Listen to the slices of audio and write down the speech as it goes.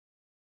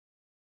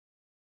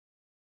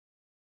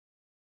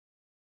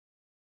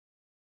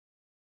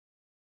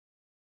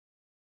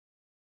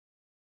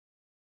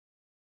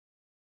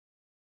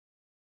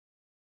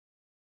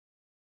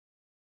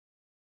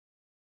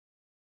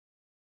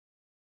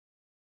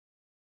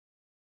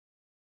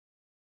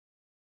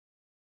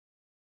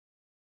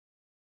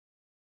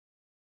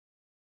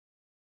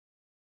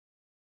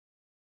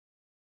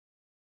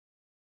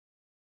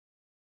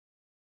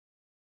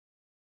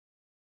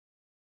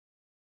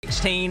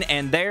16,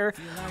 and there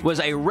was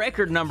a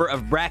record number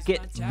of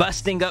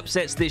bracket-busting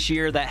upsets this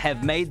year that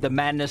have made the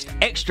madness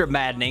extra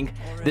maddening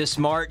this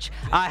March.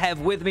 I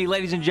have with me,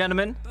 ladies and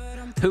gentlemen,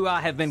 who I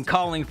have been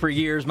calling for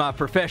years, my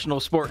professional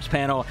sports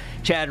panel,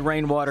 Chad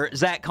Rainwater,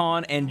 Zach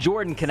Hahn, and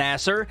Jordan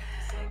Conaster.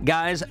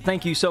 Guys,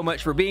 thank you so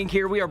much for being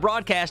here. We are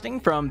broadcasting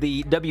from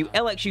the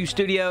WLXU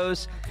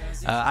studios.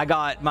 I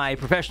got my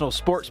professional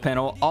sports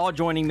panel all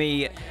joining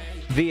me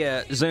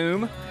via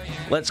Zoom.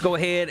 Let's go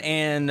ahead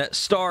and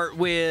start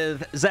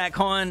with Zach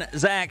Hahn.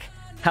 Zach,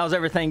 how's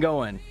everything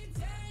going?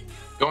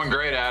 Going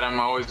great, Adam.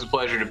 Always a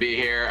pleasure to be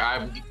here. I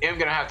am going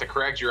to have to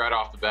correct you right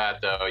off the bat,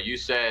 though. You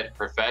said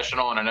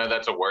professional, and I know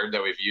that's a word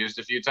that we've used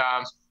a few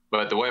times.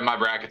 But the way my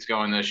bracket's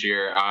going this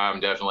year, I'm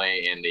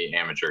definitely in the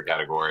amateur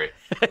category.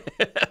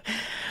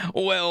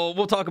 Well,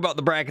 we'll talk about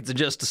the brackets in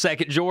just a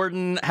second.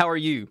 Jordan, how are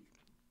you?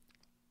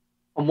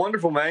 I'm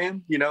wonderful,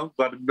 man.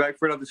 Glad to be back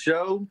for another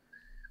show.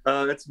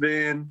 It's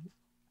been,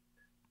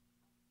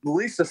 at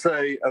least to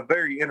say, a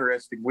very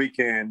interesting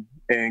weekend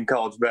in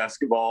college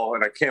basketball,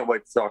 and I can't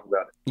wait to talk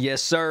about it.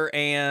 Yes, sir.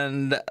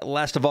 And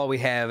last of all, we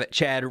have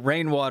Chad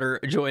Rainwater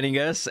joining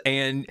us,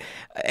 and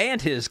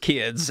his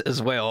kids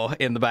as well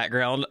in the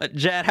background.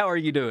 Chad, how are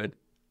you doing?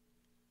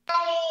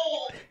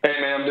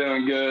 Hey, man, I'm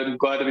doing good.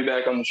 Glad to be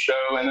back on the show.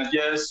 And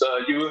yes,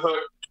 you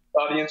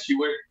audience,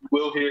 you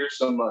will hear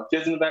some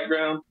kids in the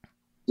background.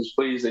 Just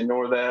please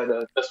ignore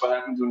that. That's what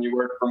happens when you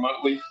work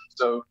remotely.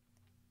 So,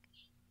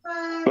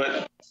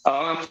 but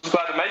I'm just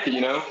glad to make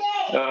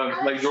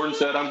it, like Jordan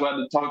said, I'm glad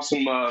to talk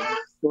some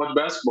college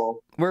basketball.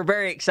 We're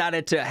very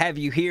excited to have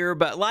you here.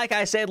 But like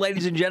I said,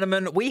 ladies and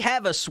gentlemen, we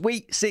have a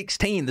Sweet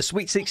 16. The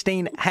Sweet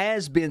 16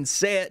 has been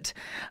set.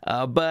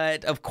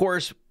 But, of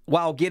course,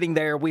 while getting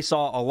there, we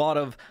saw a lot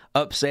of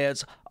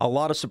upsets, a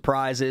lot of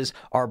surprises.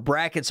 Our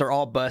brackets are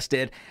all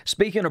busted.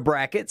 Speaking of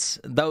brackets,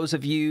 those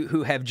of you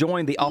who have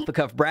joined the Off the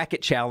Cuff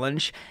Bracket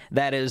Challenge,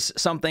 that is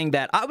something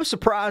that I was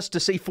surprised to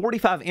see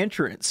 45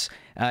 entrants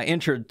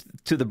entered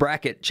to the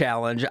bracket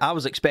challenge. I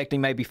was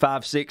expecting maybe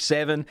 5, 6,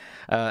 7,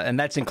 and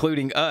that's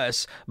including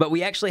us. But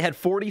we actually had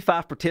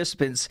 45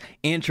 participants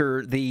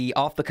enter the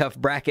Off the Cuff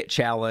Bracket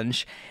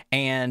Challenge.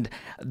 And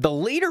the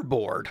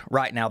leaderboard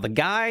right now, the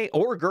guy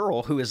or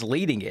girl who is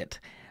leading it,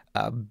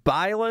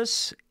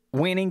 Bylas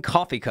Winning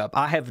Coffee Cup.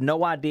 I have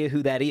no idea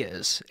who that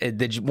is.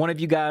 Did one of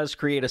you guys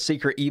create a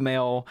secret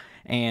email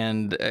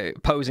and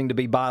posing to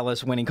be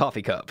Bylas Winning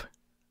Coffee Cup?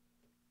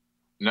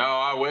 No,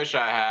 I wish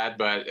I had,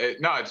 but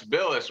no, it's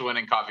Billis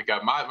Winning Coffee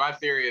Cup. My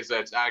theory is that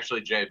it's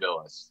actually Jay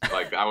Billis.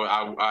 Like,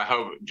 I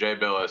hope Jay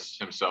Billis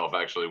himself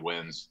actually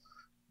wins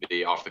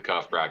the Off the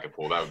Cuff bracket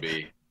pool. That would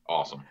be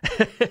awesome.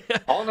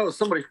 All I know is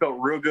somebody felt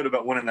real good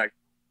about winning that.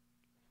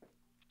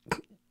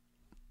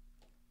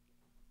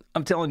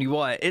 I'm telling you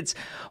what, it's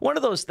one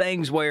of those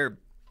things where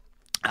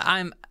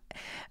I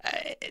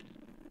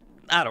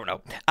don't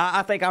know.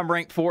 I think I'm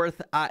ranked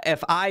 4th.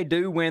 If I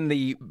do win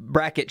the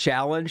bracket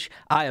challenge,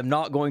 I am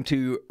not going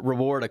to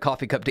reward a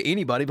coffee cup to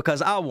anybody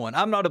because I won.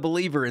 I'm not a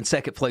believer in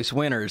second-place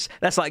winners.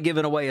 That's like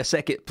giving away a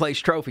second-place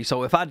trophy.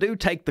 So if I do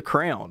take the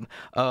crown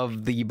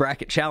of the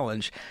bracket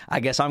challenge, I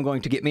guess I'm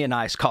going to get me a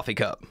nice coffee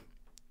cup.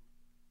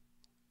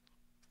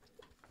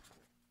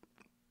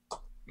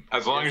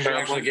 As long as you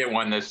actually get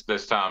one this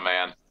time,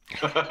 man.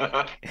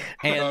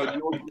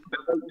 And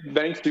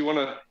Banks, do you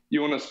want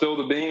to spill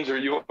the beans, or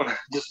you want to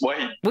just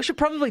wait? We should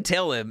probably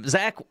tell him,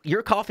 Zach,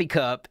 your coffee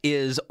cup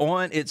is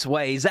on its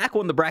way. Zach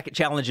won the bracket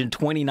challenge in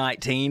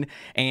 2019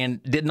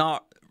 and did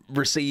not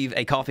receive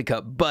a coffee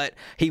cup, but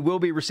he will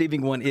be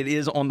receiving one. It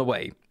is on the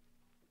way.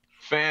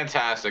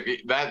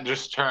 Fantastic. That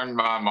just turned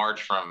my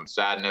March from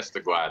sadness to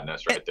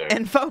gladness right there.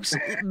 And folks,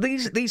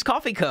 these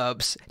coffee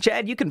cups,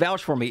 Chad, you can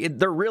vouch for me,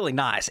 they're really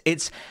nice.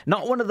 It's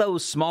not one of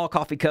those small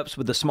coffee cups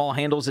with the small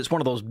handles. It's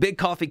one of those big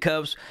coffee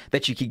cups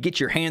that you could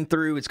get your hand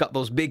through. It's got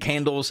those big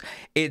handles.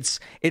 It's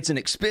an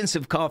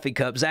expensive coffee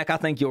cup. Zach, I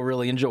think you'll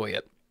really enjoy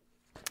it.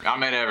 I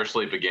may never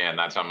sleep again.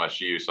 That's how much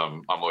use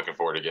I'm looking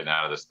forward to getting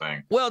out of this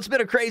thing. Well, it's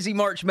been a crazy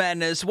March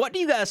Madness. What do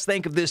you guys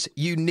think of this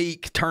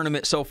unique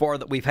tournament so far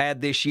that we've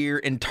had this year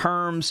in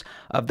terms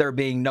of there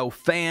being no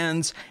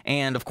fans?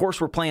 And, of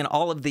course, we're playing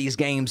all of these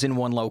games in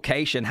one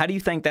location. How do you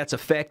think that's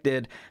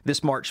affected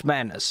this March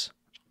Madness?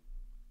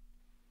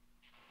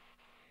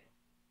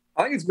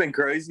 I think it's been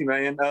crazy,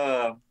 man.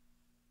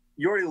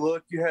 You already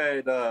looked. You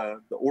had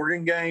the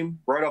Oregon game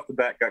right off the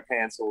bat got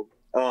canceled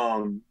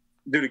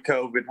due to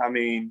COVID. I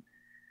mean,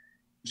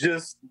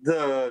 just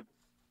the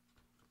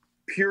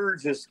pure,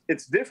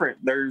 it's different.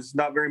 There's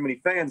not very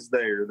many fans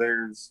there.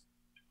 There's,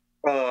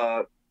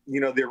 the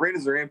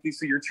arenas are empty.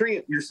 So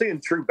you're seeing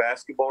true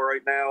basketball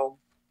right now.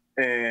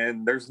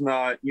 And there's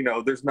not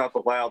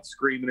the loud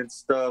screaming and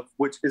stuff,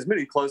 which as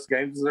many close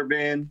games as there have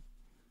been,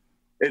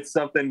 it's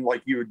something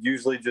like you would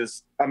usually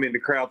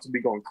the crowds would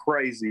be going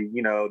crazy.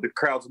 The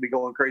crowds would be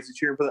going crazy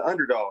cheering for the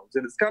underdogs.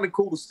 And it's kind of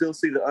cool to still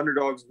see the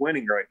underdogs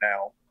winning right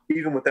now,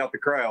 even without the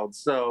crowd.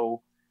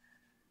 So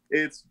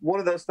it's one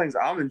of those things.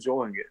 I'm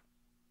enjoying it.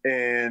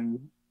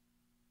 And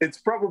it's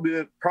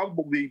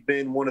probably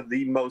been one of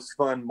the most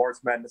fun March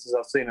Madnesses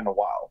I've seen in a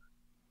while.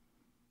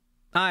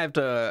 I have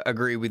to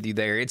agree with you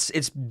there.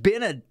 It's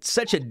been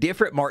such a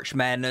different March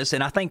Madness,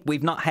 and I think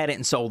we've not had it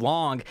in so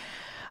long.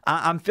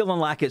 I'm feeling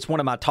like it's one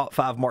of my top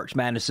 5 March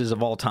Madnesses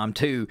of all time,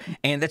 too.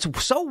 And that's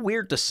so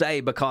weird to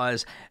say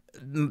because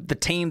the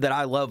team that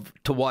I love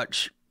to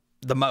watch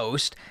the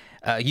most,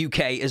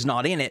 UK, is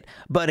not in it.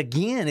 But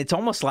again, it's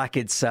almost like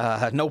it's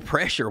no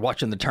pressure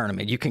watching the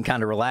tournament. You can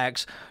kind of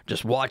relax,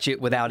 just watch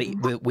it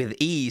with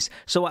ease.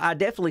 So I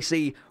definitely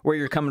see where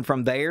you're coming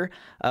from there.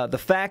 The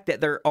fact that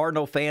there are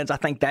no fans, I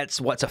think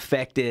that's what's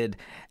affected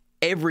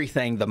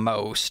everything the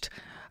most.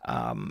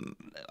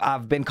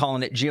 I've been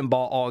calling it gym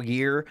ball all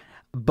year.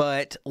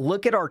 But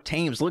look at our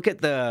teams. Look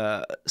at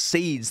the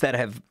seeds that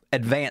have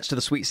advanced to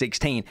the Sweet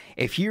 16.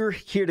 If you're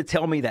here to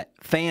tell me that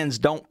fans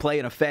don't play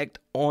an effect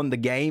on the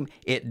game,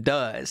 it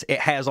does. It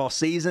has all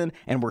season,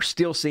 and we're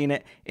still seeing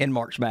it in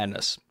March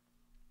Madness.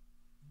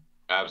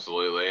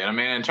 Absolutely. And I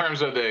mean, in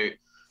terms of the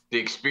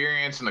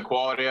experience and the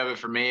quality of it,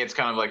 for me, it's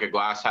kind of like a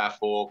glass half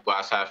full,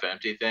 glass half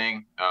empty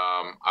thing.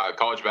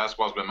 College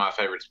basketball has been my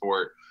favorite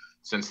sport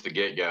since the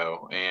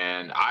get-go,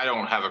 and I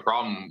don't have a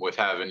problem with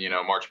having,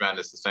 March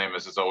Madness the same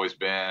as it's always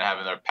been,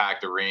 having their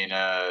packed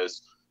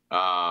arenas,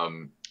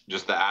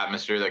 just the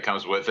atmosphere that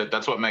comes with it.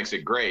 That's what makes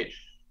it great.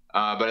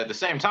 But at the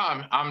same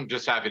time, I'm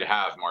just happy to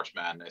have March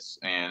Madness,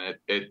 and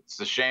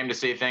it's a shame to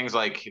see things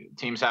like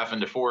teams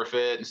having to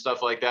forfeit and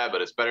stuff like that,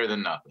 but it's better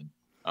than nothing.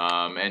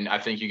 And I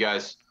think you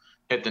guys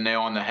hit the nail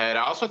on the head.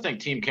 I also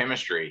think team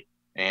chemistry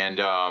and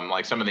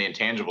like some of the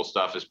intangible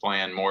stuff is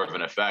playing more of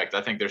an effect.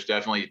 I think there's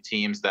definitely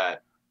teams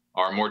that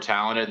are more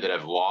talented that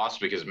have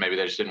lost because maybe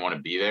they just didn't want to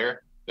be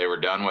there. They were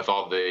done with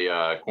all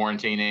the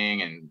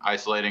quarantining and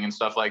isolating and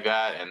stuff like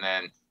that. And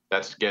then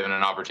that's given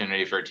an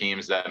opportunity for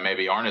teams that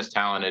maybe aren't as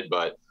talented,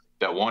 but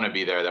that want to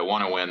be there, that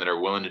want to win, that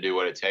are willing to do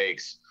what it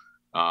takes.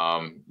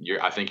 I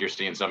think you're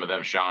seeing some of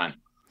them shine.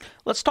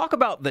 Let's talk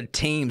about the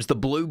teams, the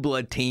blue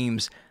blood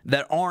teams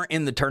that aren't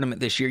in the tournament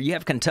this year. You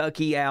have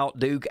Kentucky out,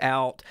 Duke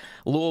out,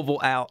 Louisville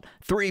out,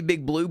 3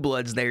 big blue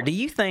bloods there. Do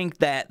you think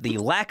that the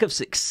lack of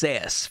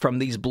success from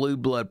these blue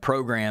blood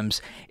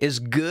programs is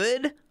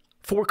good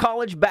for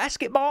college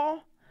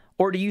basketball,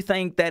 or do you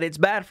think that it's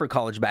bad for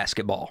college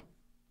basketball?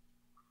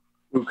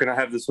 Ooh, can I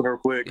have this one real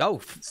quick? Oh,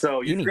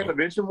 so you forgot to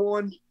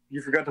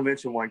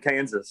mention one.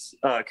 Kansas.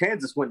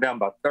 Kansas went down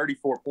by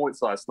 34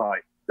 points last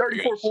night.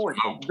 34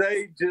 points.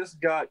 They just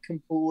got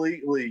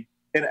completely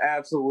and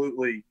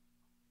absolutely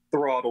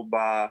throttled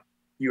by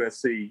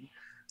USC,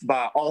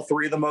 by all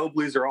 3 of the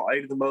Mobleys or all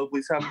 8 of the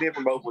Mobleys. How many of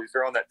the Mobleys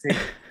are on that team?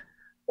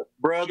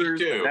 Brothers,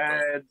 the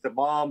dad, the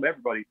mom,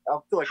 everybody. I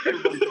feel like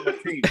everybody's on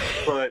that team.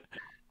 But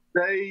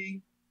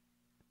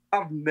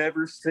I've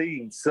never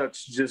seen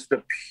such just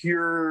a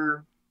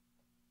pure,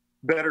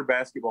 better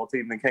basketball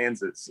team than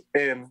Kansas.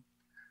 And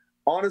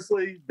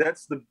honestly,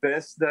 that's the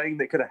best thing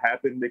that could have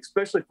happened,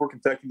 especially for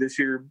Kentucky this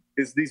year,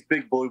 is these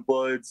big blue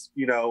bloods.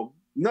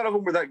 None of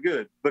them were that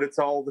good, but it's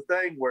all the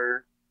thing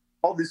where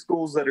all these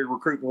schools that are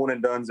recruiting one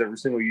and dones every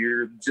single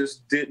year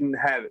just didn't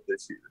have it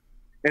this year.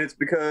 And it's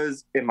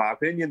because, in my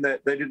opinion,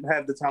 that they didn't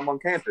have the time on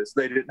campus.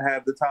 They didn't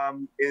have the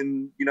time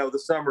in, the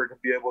summer to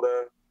be able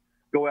to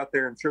go out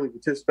there and truly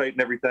participate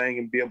in everything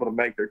and be able to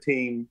make their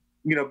team,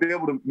 be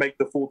able to make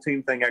the full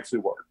team thing actually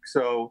work.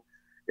 So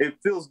it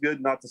feels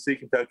good not to see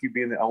Kentucky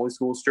being the only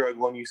school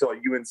struggling. You saw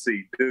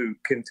UNC, Duke,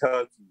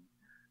 Kentucky,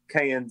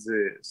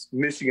 Kansas,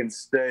 Michigan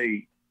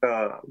State,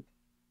 a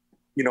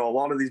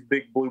lot of these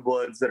big blue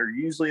bloods that are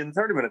usually in the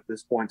tournament at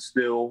this point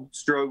still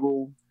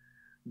struggle,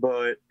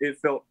 but it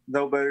felt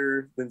no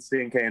better than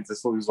seeing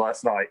Kansas lose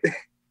last night.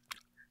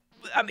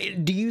 I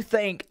mean, do you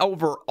think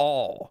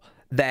overall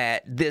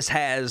that this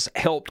has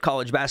helped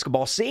college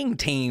basketball, seeing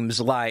teams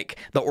like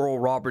the Oral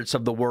Roberts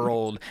of the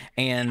world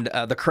and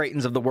the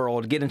Creightons of the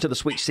world get into the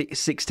Sweet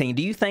 16?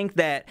 Do you think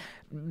that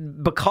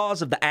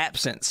because of the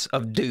absence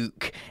of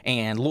Duke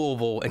and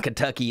Louisville and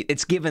Kentucky,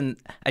 it's given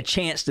a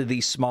chance to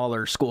these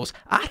smaller schools?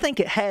 I think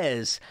it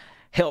has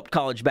helped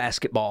college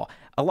basketball.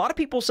 A lot of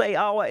people say,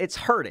 oh, it's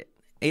hurt it.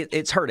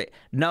 It's hurt it.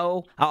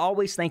 No, I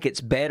always think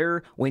it's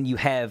better when you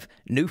have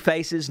new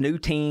faces, new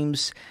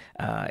teams.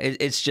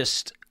 It's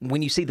just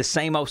when you see the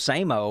same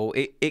old,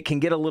 it can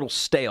get a little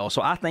stale.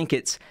 So I think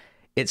it's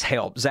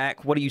helped.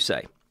 Zach, what do you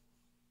say?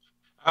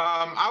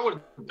 I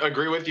would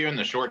agree with you in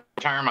the short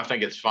term. I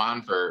think it's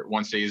fun for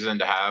one season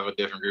to have a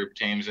different group of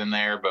teams in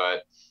there,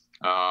 but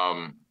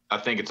I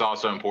think it's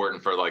also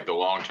important for like the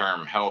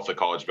long-term health of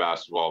college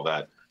basketball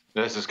that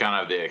this is kind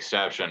of the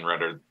exception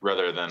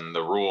rather than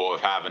the rule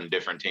of having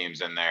different teams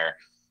in there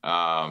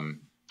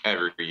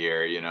every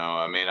year.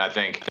 I mean, I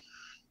think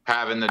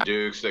having the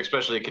Dukes,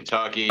 especially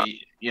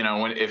Kentucky,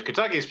 if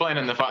Kentucky's playing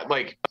in the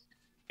like,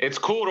 it's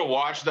cool to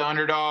watch the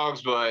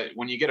underdogs, but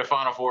when you get a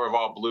Final Four of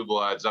all blue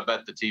bloods, I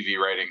bet the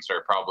TV ratings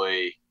are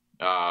probably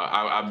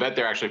I bet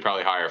they're actually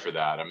probably higher for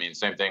that. I mean,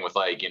 same thing with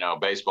like,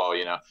 baseball,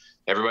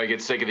 everybody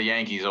gets sick of the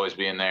Yankees always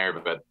being there,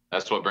 but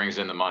that's what brings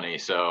in the money.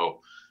 So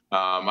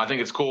I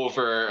think it's cool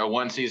for a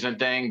one-season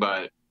thing,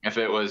 but if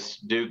it was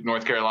Duke,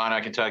 North Carolina,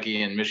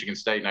 Kentucky, and Michigan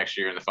State next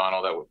year in the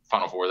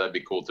Final Four, that'd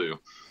be cool too.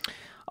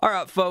 All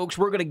right, folks,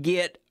 we're going to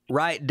get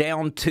right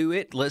down to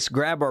it. Let's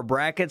grab our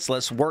brackets.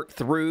 Let's work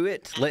through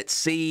it. Let's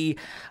see.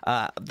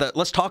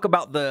 Let's talk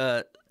about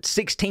the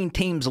 16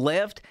 teams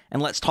left,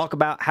 and let's talk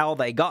about how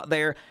they got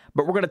there.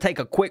 But we're going to take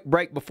a quick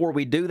break before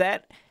we do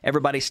that.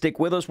 Everybody stick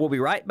with us. We'll be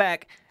right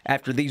back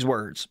after these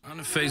words. On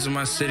the face of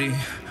my city,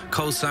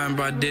 co-signed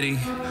by Diddy.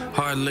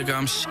 Hard liquor,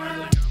 I'm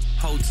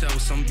hotel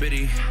with some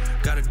biddy.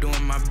 Gotta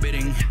doing my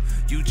bidding.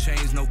 You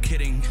change, no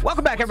kidding.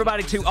 Welcome back,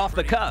 everybody, to Off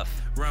the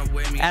Cuff.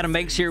 Adam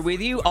Banks here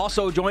with you,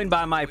 also joined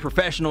by my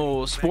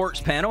professional sports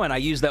panel, and I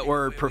use that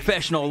word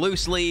professional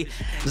loosely.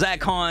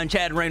 Zach Hahn,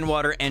 Chad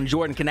Rainwater, and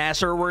Jordan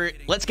Conaster.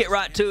 Let's get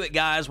right to it,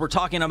 guys. We're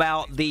talking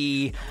about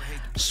the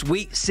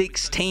Sweet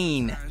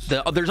 16.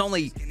 There's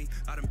only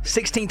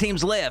 16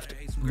 teams left,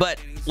 but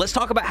let's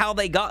talk about how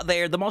they got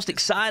there. The most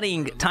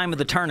exciting time of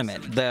the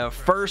tournament, the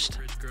first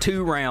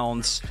 2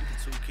 rounds.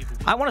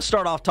 I want to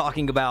start off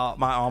talking about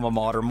my alma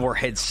mater,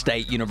 Morehead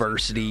State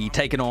University,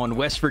 taking on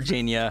West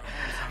Virginia.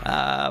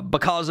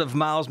 Because of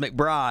Miles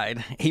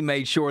McBride, he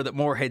made sure that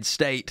Morehead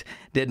State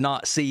did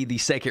not see the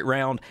second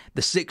round.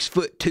 The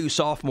 6'2"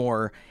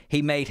 sophomore,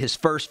 he made his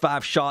first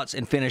 5 shots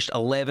and finished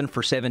 11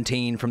 for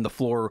 17 from the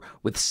floor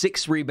with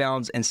 6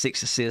 rebounds and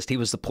 6 assists. He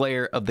was the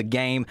player of the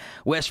game.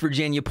 West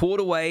Virginia pulled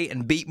away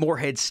and beat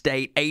Morehead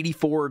State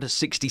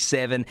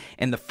 84-67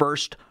 in the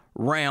first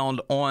round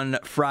on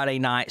Friday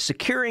night,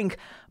 securing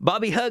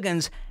Bobby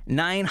Huggins'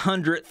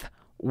 900th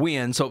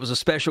win. So it was a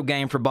special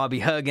game for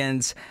Bobby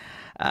Huggins.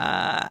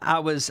 I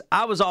was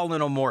all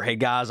in on Morehead,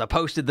 guys. I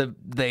posted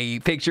the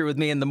picture with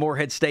me in the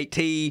Morehead State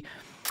tee.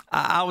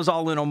 I was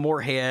all in on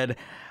Morehead.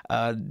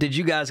 Did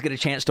you guys get a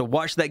chance to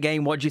watch that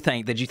game? What'd you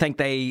think? Did you think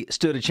they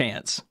stood a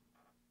chance?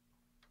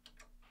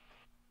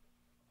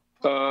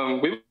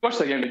 We watched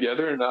that game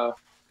together, and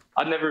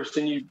I'd never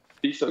seen you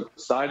be so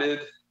excited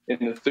and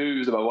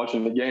enthused about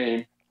watching the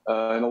game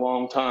in a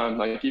long time,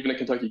 like even a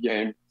Kentucky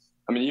game.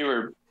 I mean, you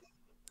were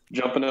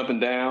jumping up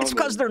and down. It's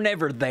because they're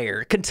never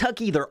there.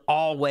 Kentucky, they're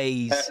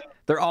always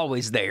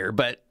there,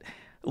 but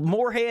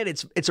Morehead,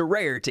 it's a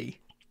rarity.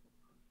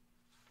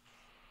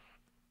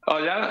 Oh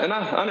yeah, and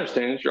I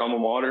understand it's your alma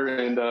mater,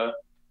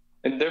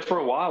 and there for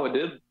a while it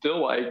did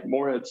feel like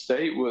Morehead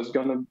State was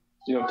going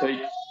to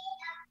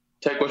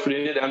take West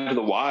Virginia down to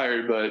the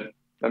wire, but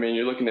I mean,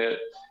 you're looking at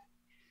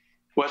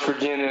West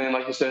Virginia, and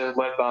like you said,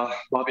 led by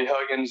Bobby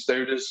Huggins. They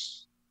were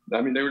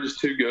just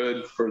too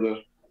good for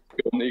the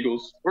Golden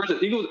Eagles. Where is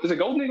it? Eagles? Is it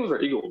Golden Eagles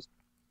or Eagles?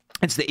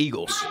 It's the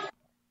Eagles.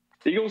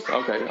 Eagles?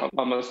 Okay.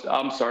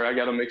 I'm sorry. I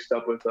got them mixed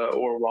up with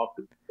Oral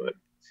Roberts. But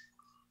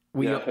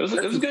it was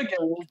a good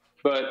game,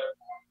 but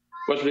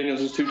West Virginia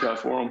was just too tough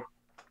for them.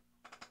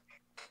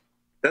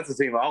 That's the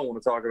team I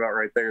want to talk about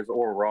right there is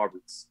Oral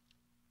Roberts.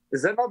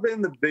 Has that not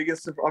been the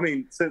biggest? I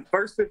mean, since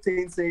first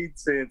 15 seed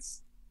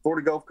since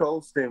Florida Gulf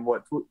Coast in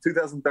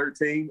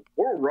 2013.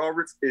 Oral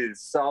Roberts is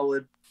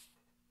solid.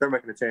 They're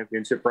making a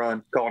championship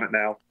run. Calling it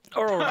now.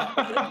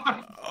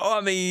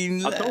 I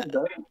mean,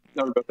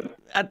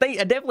 I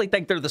definitely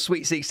think they're the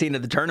Sweet 16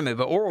 of the tournament.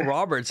 But Oral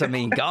Roberts, I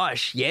mean,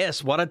 gosh,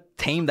 yes, what a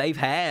team they've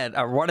had,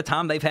 or what a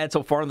time they've had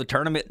so far in the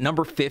tournament.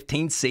 Number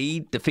 15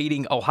 seed,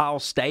 defeating Ohio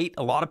State.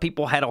 A lot of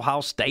people had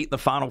Ohio State in the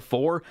Final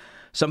Four.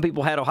 Some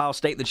people had Ohio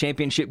State in the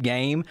championship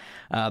game.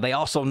 They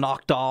also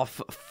knocked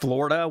off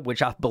Florida,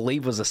 which I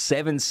believe was a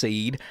 7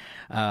 seed,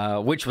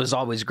 which was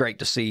always great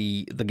to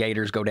see the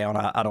Gators go down.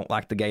 I don't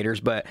like the Gators,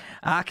 but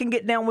I can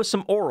get down with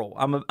some Oral.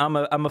 I'm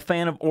a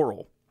fan of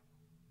Oral.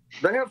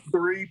 They have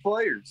 3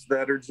 players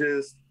that are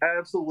just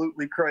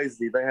absolutely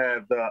crazy. They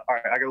have they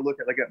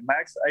got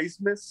Max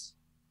Asmus,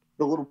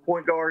 the little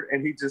point guard,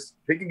 and he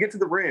can get to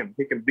the rim.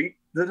 He can beat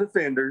the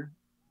defender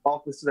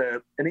off the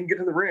step, and he can get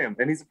to the rim,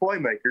 and he's a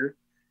playmaker.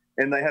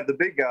 And they have the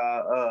big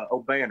guy,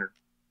 O'Banner.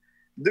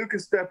 Dude can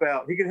step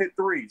out. He can hit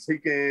threes. He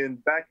can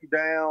back you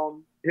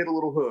down, hit a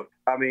little hook.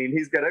 I mean,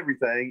 he's got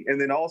everything. And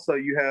then also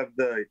you have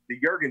the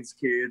Juergens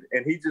kid,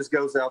 and he just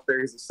goes out there.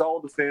 He's a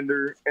solid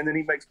defender, and then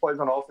he makes plays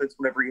on offense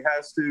whenever he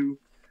has to.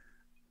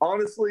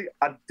 Honestly,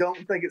 I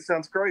don't think it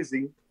sounds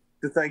crazy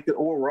to think that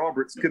Oral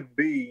Roberts could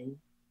be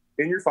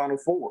in your Final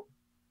Four.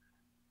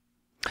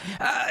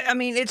 I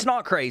mean, it's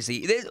not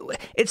crazy.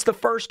 It's the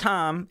first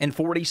time in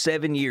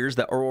 47 years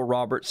that Oral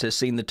Roberts has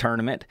seen the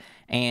tournament,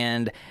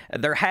 and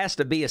there has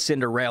to be a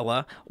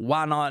Cinderella.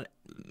 Why not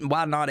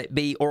it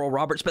be Oral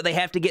Roberts? But they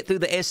have to get through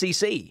the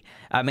SEC.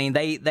 I mean,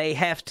 they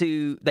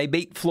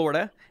beat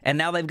Florida, and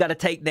now they've got to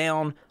take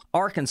down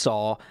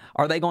Arkansas.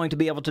 Are they going to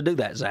be able to do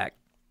that, Zach?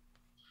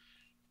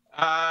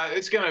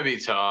 It's going to be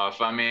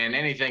tough. I mean,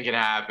 anything can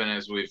happen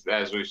as we've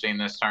seen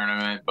this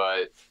tournament,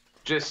 but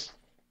just,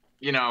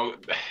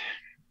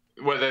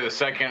 whether the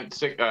second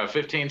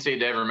 15 seed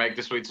to ever make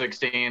the Sweet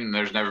 16,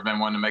 there's never been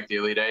one to make the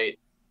Elite 8.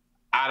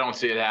 I don't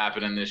see it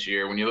happening this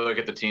year. When you look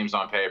at the teams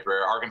on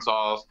paper,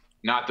 Arkansas's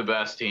not the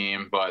best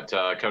team, but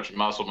Coach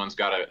Musselman's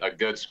got a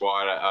good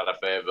squad out of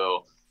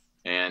Fayetteville,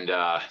 and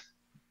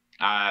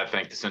I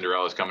think the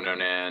Cinderella's coming to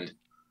an end.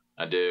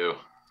 I do.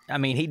 I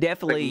mean, he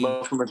definitely.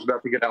 Musselman's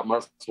about to get out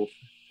muscled.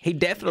 He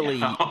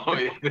definitely.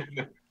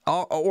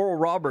 Oral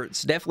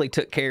Roberts definitely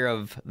took care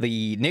of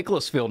the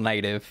Nicholasville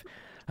native.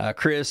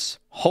 Chris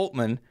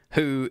Holtman,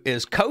 who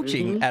is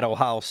coaching at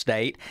Ohio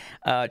State.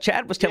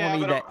 Chad was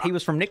telling me that he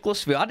was from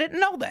Nicholasville. I didn't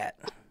know that.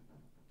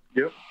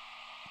 Yep.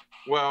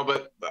 Well,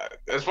 but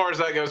as far as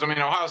that goes, I mean,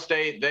 Ohio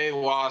State, they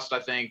lost, I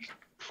think,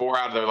 4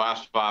 out of their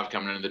last 5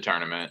 coming into the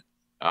tournament.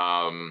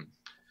 And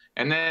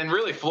then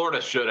really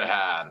Florida should have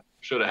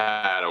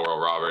had Oral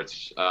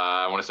Roberts.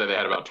 I want to say they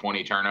had about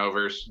 20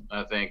 turnovers,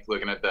 I think,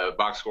 looking at the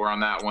box score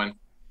on that one.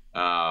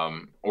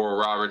 Oral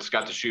Roberts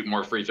got to shoot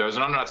more free throws.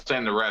 And I'm not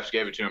saying the refs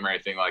gave it to him or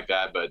anything like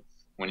that, but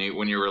when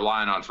you're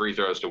relying on free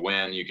throws to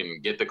win, you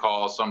can get the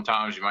calls.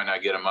 Sometimes you might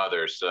not get them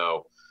others.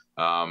 So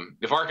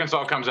if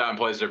Arkansas comes out and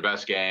plays their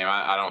best game,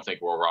 I don't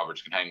think Oral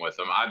Roberts can hang with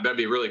them. That'd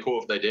be really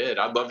cool if they did.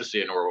 I'd love to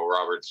see an Oral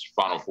Roberts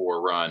Final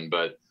Four run,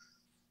 but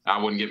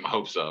I wouldn't get my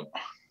hopes up.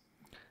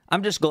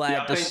 I'm just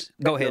glad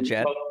go ahead,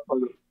 Chad.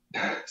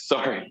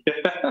 Sorry.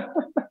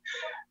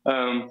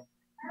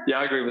 Yeah,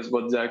 I agree with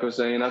what Zach was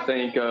saying. I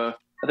think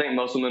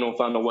Musselman will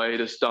find a way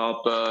to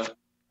stop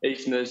A.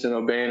 Smith and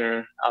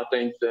O'Banner. I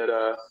think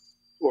that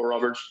Oral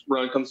Roberts'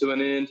 run comes to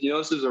an end.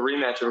 This is a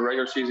rematch of a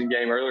regular season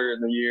game earlier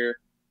in the year,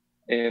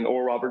 and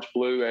Oral Roberts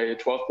blew a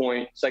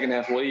 12-point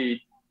second-half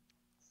lead.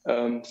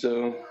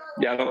 So,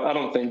 yeah, I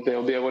don't think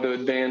they'll be able to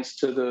advance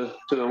to the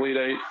Elite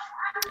Eight.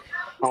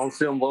 I don't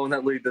see them blowing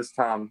that lead this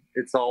time.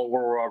 It's all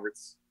Oral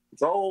Roberts.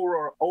 It's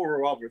all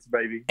Oral Roberts,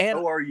 baby. And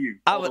ORU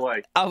all the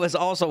way. I was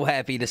also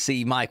happy to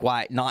see Mike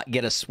White not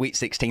get a Sweet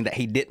 16 that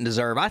he didn't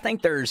deserve. I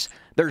think there's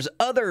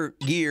other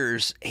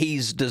years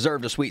he's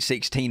deserved a Sweet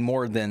 16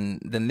 more than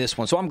this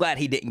one. So I'm glad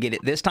he didn't get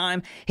it this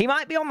time. He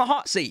might be on the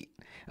hot seat.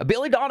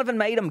 Billy Donovan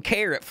made him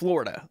care at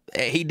Florida.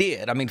 He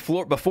did. I mean,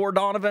 before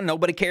Donovan,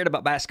 nobody cared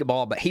about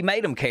basketball, but he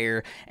made him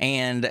care.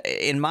 And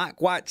in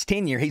Mike White's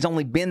tenure, he's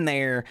only been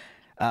there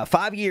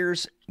 5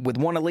 years with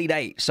one Elite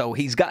Eight. So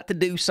he's got to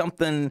do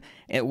something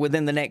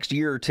within the next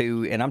year or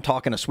two, and I'm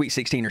talking a Sweet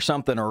 16 or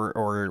something,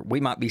 or we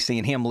might be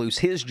seeing him lose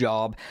his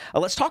job.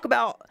 Let's talk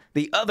about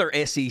the other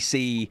SEC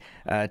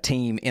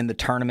team in the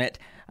tournament,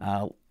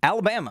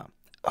 Alabama,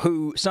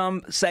 who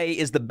some say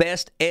is the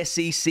best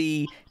SEC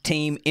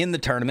team in the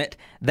tournament.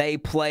 They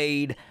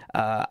played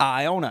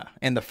Iona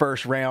in the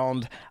first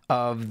round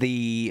of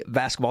the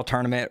basketball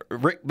tournament.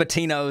 Rick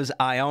Pitino's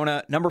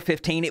Iona, number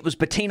 15. It was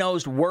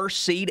Pitino's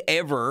worst seed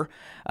ever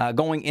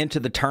going into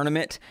the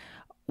tournament.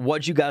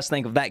 What'd you guys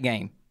think of that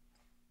game?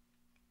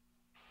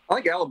 I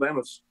think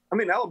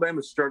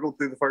Alabama struggled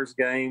through the first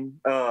game,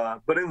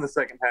 but in the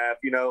second half,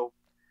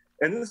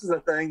 and this is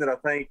a thing that I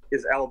think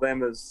is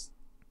Alabama's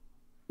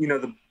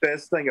the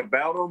best thing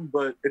about them,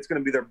 but it's going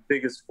to be their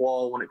biggest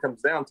flaw when it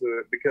comes down to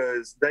it,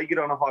 because they get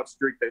on a hot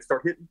streak. They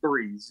start hitting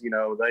threes.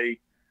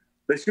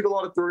 They shoot a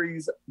lot of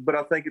threes, but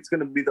I think it's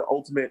going to be the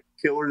ultimate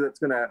killer that's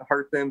going to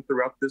hurt them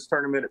throughout this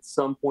tournament at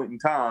some point in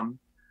time.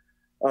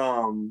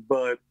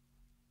 But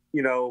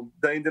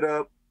they ended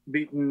up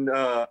beating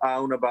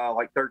Iona by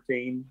like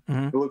 13.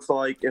 It looks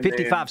like, and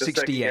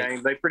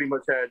 55-68. They pretty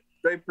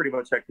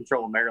much had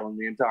control of Maryland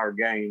the entire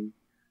game.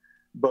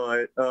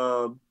 But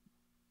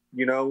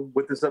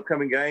with this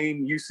upcoming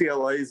game,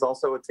 UCLA is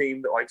also a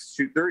team that likes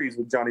to shoot threes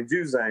with Johnny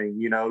Juzang,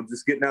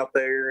 just getting out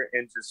there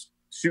and just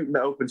shooting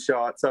the open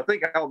shot. So I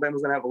think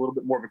Alabama's going to have a little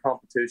bit more of a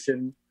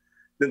competition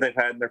than they've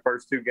had in their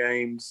first 2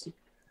 games.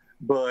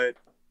 But,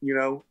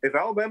 if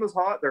Alabama's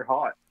hot, they're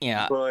hot.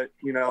 Yeah. But,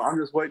 I'm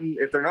just waiting.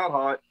 If they're not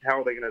hot,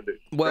 how are they going to do?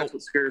 Well, that's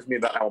what scares me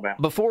about Alabama.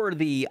 Before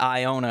the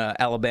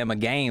Iona-Alabama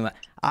game,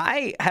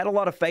 I had a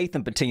lot of faith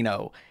in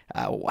Pitino.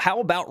 How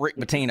about Rick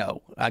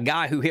Pitino, a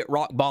guy who hit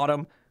rock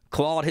bottom,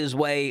 clawed his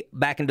way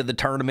back into the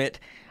tournament?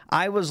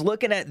 I was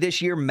looking at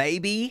this year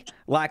maybe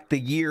like the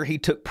year he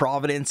took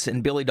Providence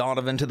and Billy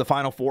Donovan to the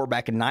Final Four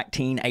back in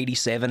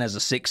 1987 as a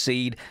 6th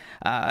seed.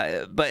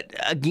 But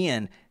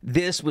again,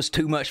 this was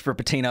too much for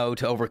Pitino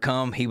to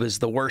overcome. He was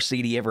the worst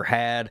seed he ever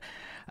had.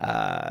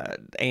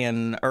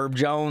 And Herb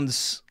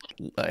Jones,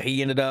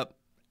 he ended up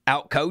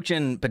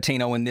out-coaching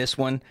Pitino in this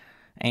one.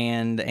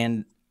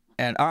 And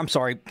I'm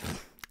sorry,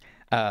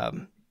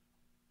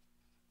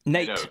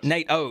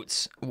 Nate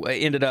Oates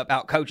ended up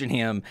out-coaching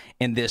him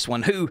in this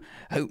one.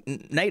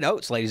 Nate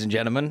Oates, ladies and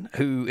gentlemen,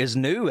 who is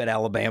new at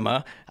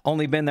Alabama,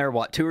 only been there,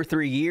 2 or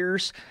 3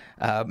 years?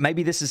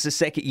 Maybe this is his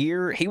second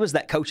year. He was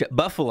that coach at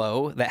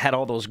Buffalo that had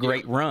all those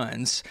great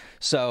runs.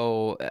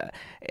 So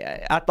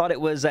I thought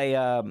it was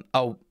an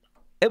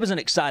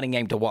exciting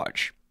game to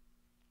watch.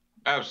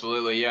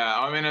 Absolutely, yeah.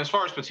 I mean, as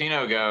far as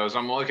Pitino goes,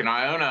 I'm looking.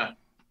 Iona,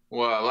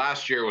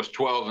 last year was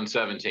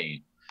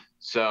 12-17.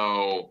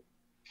 So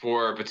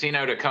for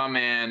Pitino to come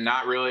in,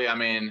 not really. I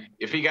mean,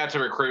 if he got to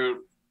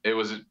recruit, it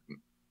was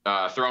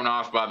thrown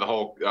off by the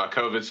whole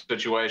COVID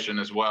situation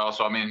as well.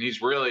 So, I mean,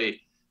 he's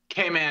really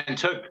came in,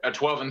 took a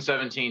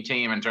 12-17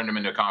 team and turned him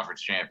into a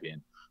conference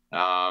champion.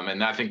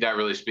 And I think that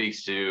really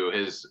speaks to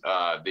his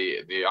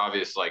the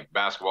obvious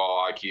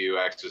basketball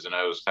IQ, X's and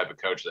O's type of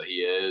coach that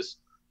he is.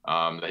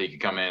 That he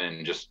could come in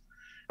and just,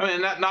 I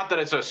mean, not that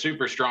it's a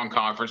super strong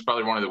conference,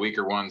 probably one of the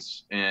weaker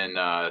ones in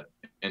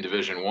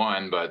Division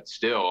I, but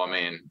still, I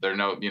mean, they're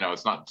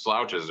it's not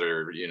slouches,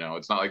 or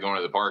it's not like going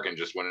to the park and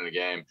just winning a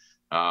game.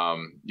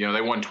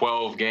 They won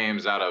 12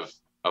 games out of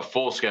a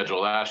full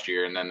schedule last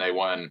year, and then they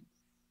won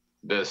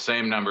the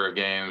same number of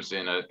games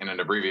in an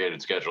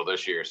abbreviated schedule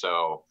this year.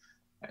 So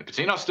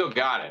Pitino still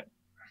got it.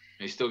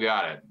 He still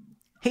got it.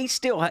 He's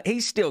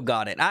still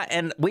got it.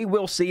 And we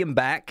will see him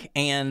back,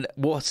 and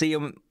we'll see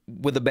him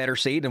with a better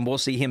seed, and we'll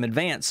see him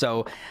advance.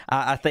 So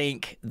I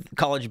think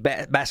college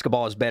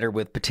basketball is better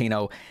with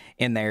Pitino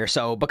in there.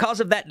 So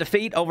because of that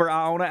defeat over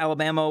Iona,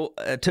 Alabama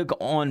took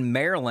on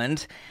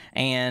Maryland,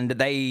 and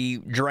they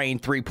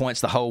drained 3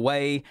 points the whole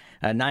way.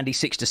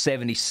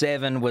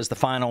 96-77 was the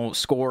final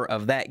score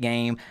of that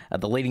game.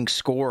 The leading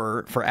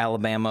scorer for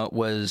Alabama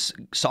was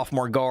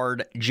sophomore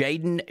guard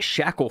Jaden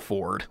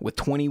Shackelford with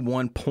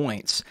 21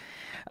 points.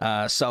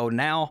 So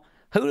now,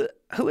 who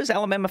is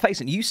Alabama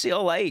facing?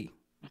 UCLA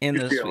in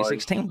the Sweet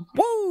 16.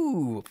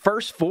 Woo!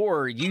 First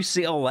for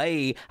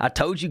UCLA. I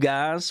told you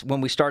guys when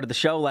we started the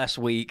show last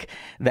week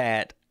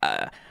that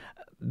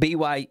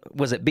BYU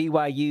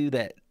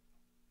that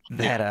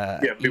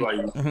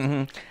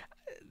BYU.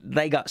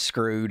 They got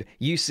screwed.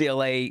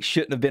 UCLA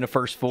shouldn't have been a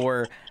first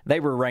four. They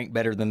were ranked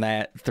better than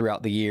that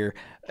throughout the year,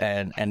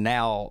 and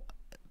now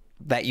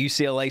that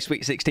UCLA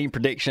Sweet 16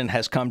 prediction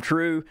has come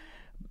true.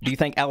 Do you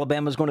think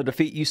Alabama's going to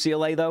defeat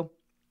UCLA, though?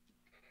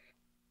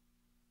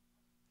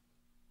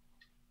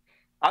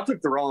 I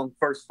took the wrong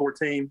first four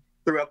team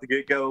throughout the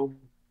get-go.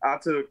 I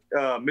took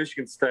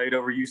Michigan State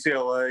over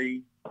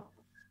UCLA.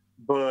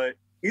 But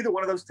either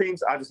one of those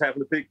teams, I just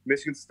happened to pick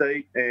Michigan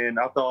State, and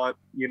I thought,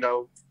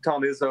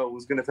 Tom Izzo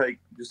was going to take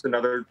just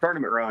another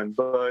tournament run.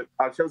 But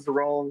I chose the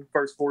wrong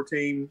first four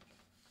team.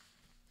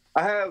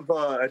 I have,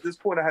 at this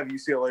point, I have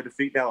UCLA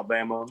defeating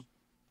Alabama.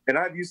 And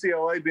I have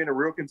UCLA being a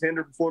real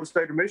contender for Florida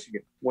State or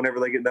Michigan whenever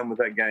they get done with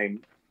that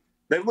game.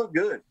 They've looked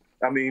good.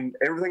 I mean,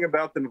 everything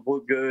about them have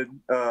looked good.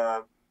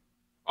 The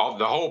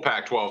whole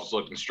Pac-12 is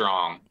looking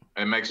strong.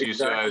 It makes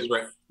exactly.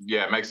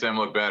 It makes them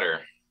look better.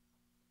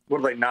 What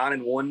are they,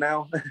 9-1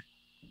 now?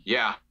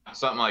 Yeah,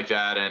 something like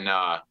that. And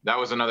that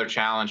was another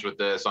challenge with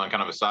this on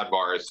kind of a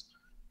sidebar is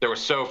there were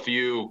so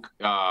few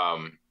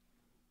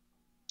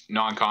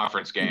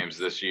non-conference games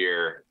this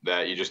year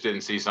that you just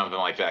didn't see something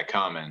like that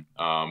coming.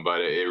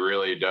 But it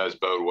really does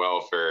bode well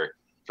for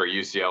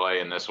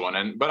UCLA in this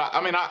one. But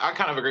I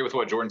kind of agree with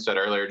what Jordan said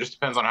earlier. It just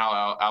depends on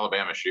how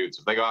Alabama shoots.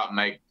 If they go out and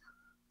make,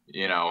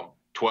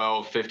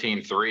 12,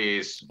 15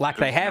 threes, like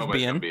they have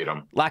been, beat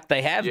them. Like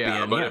they have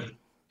been. But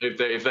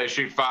if they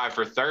shoot 5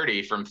 for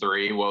 30 from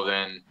three, well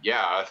then,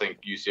 I think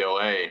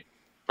UCLA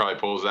probably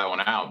pulls that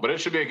one out. But it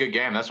should be a good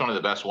game. That's one of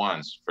the best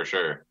ones for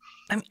sure.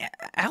 I mean,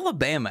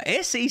 Alabama,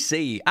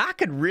 SEC, I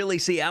could really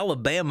see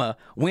Alabama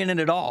winning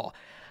it all.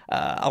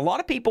 A lot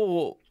of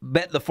people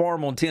bet the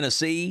farm on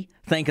Tennessee,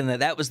 thinking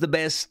that was the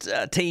best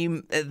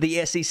team,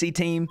 the SEC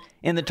team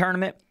in the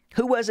tournament.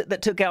 Who was it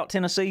that took out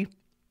Tennessee?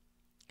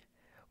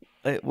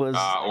 It was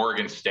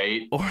Oregon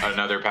State,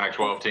 another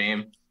Pac-12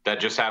 team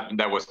that just happened.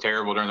 That was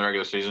terrible during the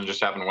regular season.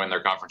 Just happened to win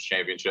their conference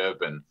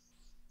championship, and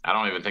I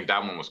don't even think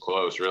that one was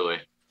close, really.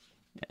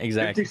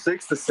 Exactly,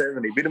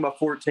 56-70, beat them by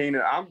 14.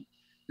 And I'm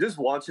just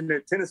watching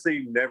it.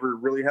 Tennessee never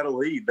really had a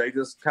lead. They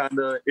just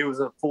it was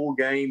a full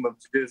game of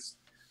just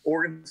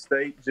Oregon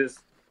State just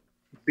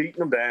beating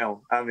them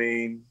down. I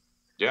mean,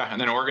 and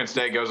then Oregon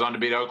State goes on to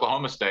beat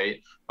Oklahoma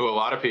State, who a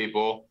lot of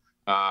people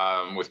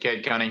with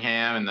Cade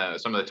Cunningham and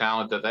some of the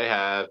talent that they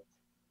had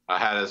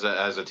as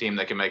a team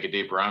that can make a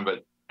deep run,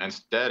 but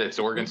instead it's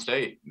Oregon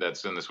State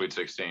that's in the Sweet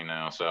 16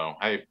 now. So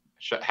hey,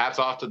 hats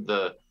off to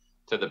the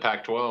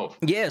Pac-12.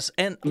 Yes,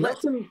 and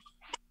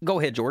go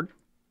ahead, Jordan.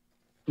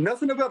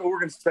 Nothing about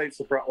Oregon State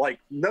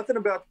nothing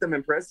about them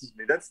impresses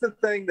me. That's the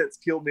thing that's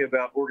killed me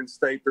about Oregon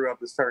State throughout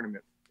this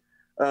tournament.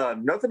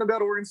 Nothing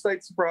about Oregon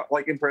State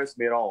impressed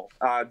me at all.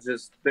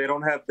 They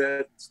don't have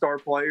that star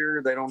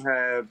player. They don't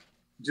have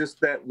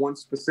just that one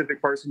specific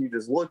person you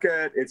just look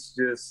at. It's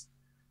just,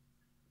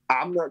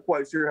 I'm not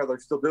quite sure how they're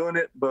still doing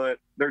it, but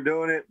they're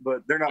doing it.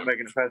 But they're not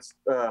making it past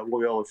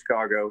Loyola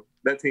Chicago.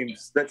 That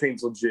team's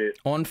legit.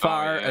 On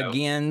fire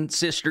again.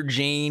 Sister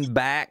Jean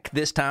back.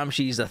 This time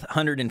she's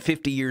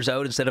 150 years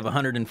old instead of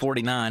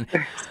 149.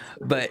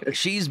 But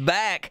she's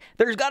back.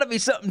 There's got to be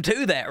something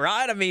to that,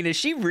 right? I mean, is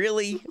she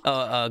really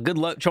a good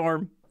luck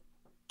charm?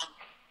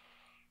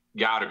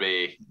 Got to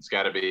be. It's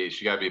got to be.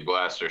 She got to be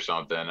blessed or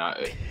something.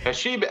 Has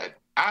she been?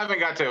 I haven't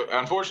got to,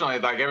 unfortunately,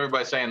 like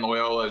everybody's saying,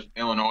 Loyola,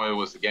 Illinois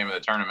was the game of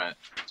the tournament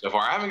so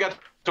far. I haven't got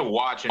to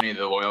watch any of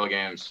the Loyola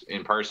games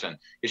in person.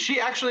 Is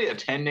she actually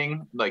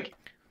attending,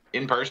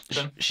 in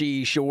person?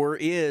 She sure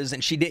is,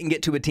 and she didn't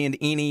get to attend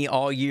any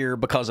all year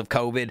because of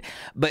COVID,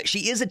 but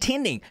she is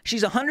attending.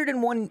 She's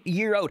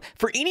 101-year-old.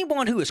 For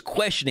anyone who is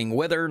questioning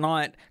whether or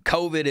not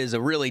COVID is a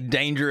really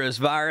dangerous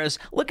virus,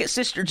 look at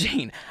Sister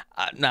Jean.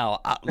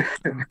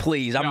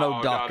 Please, I'm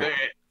no doctor.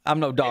 I'm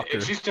no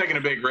doctor. She's taking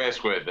a big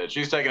risk with it.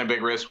 She's taking a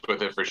big risk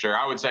with it for sure.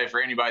 I would say for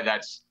anybody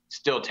that's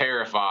still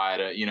terrified,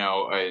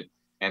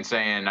 and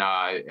saying,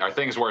 are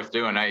things worth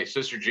doing? Hey,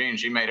 Sister Jean,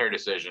 she made her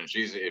decision.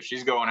 If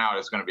she's going out,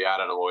 it's going to be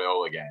out at a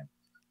Loyola game.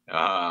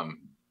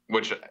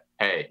 Which,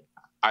 hey,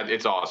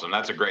 it's awesome.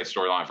 That's a great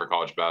storyline for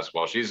college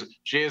basketball. She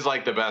is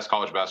like the best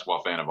college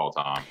basketball fan of all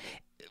time.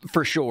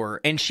 For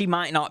sure. And she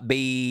might not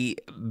be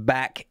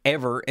back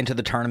ever into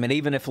the tournament,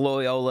 even if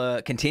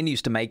Loyola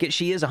continues to make it.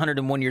 She is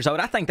 101 years old.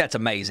 I think that's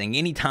amazing.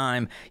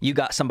 Anytime you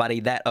got somebody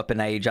that up in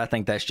age, I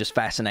think that's just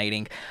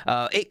fascinating.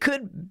 It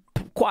could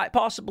quite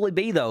possibly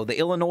be, though, the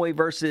Illinois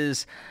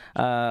versus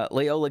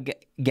Loyola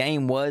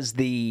game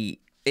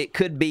it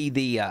could be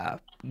the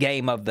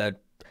game of the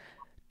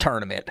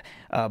tournament.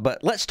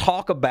 But let's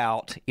talk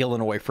about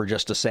Illinois for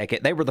just a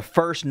second. They were the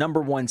first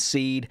number 1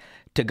 seed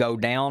to go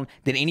down.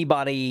 Did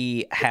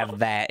anybody have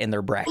that in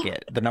their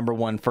bracket? The number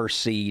 1 first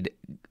seed,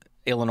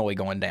 Illinois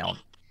going down.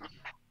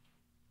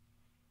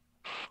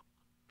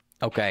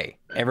 Okay.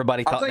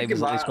 Everybody thought they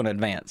was at least going to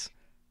advance.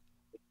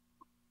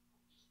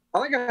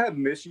 I think I had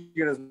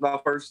Michigan as my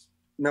first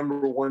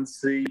number 1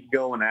 seed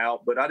going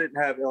out, but I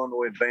didn't have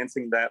Illinois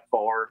advancing that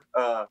far.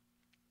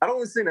 I'd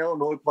only seen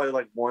Illinois play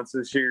like once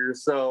this year,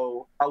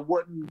 so I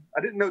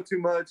didn't know too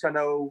much. I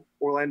know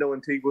Orlando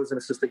Antigua is an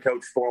assistant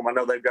coach for them. I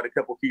know they've got a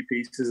couple key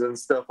pieces and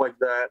stuff like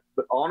that.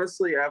 But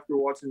honestly, after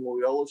watching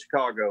Loyola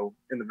Chicago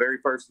in the very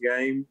first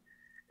game,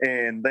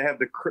 and they have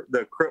the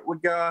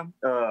Krutwig guy,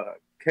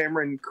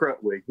 Cameron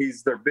Krutwig.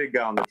 He's their big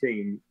guy on the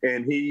team,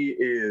 and he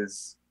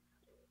is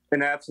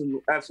an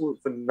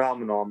absolute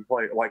phenomenal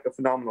player, like a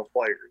phenomenal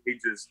player.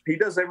 He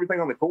does everything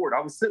on the court.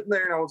 I was sitting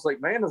there and I was like,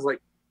 man,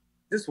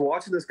 just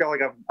watching this guy, like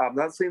I've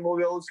not seen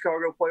Loyola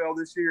Chicago play all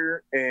this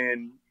year,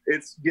 and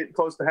it's getting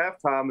close to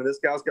halftime, and this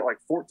guy's got like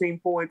 14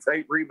 points,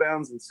 8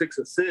 rebounds, and 6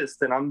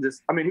 assists, and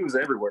he was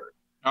everywhere.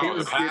 Oh, he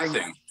was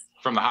passing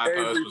from the high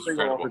post was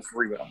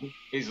incredible.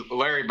 He's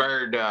Larry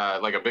Bird,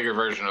 like a bigger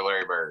version of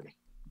Larry Bird.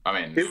 I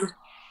mean,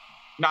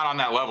 not on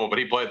that level, but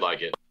he played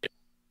like it.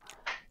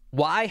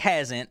 Why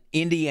hasn't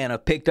Indiana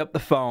picked up the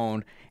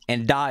phone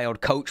and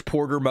dialed Coach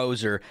Porter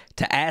Moser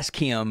to ask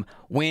him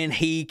when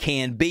he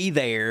can be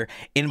there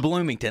in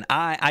Bloomington?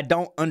 I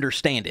don't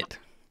understand it.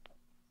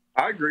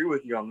 I agree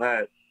with you on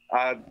that.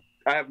 I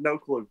have no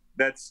clue.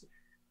 That's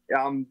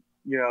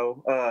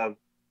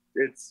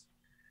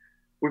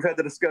we've had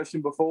the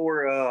discussion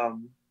before.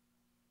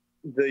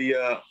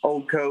 The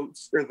old coach,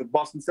 or the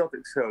Boston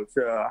Celtics coach,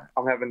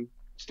 I'm having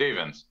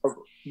Stevens,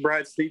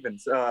 Brad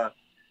Stevens.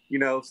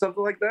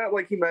 Something like that.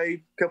 Like, he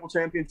made a couple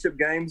championship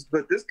games,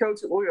 but this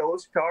coach at Loyola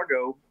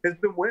Chicago has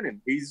been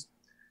winning. He's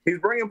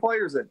bringing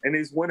players in, and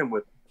he's winning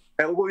with them.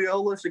 At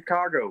Loyola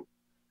Chicago,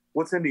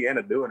 what's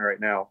Indiana doing right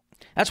now?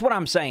 That's what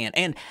I'm saying.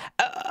 And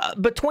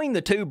between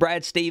the two,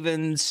 Brad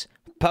Stevens,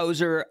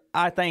 Poser,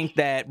 I think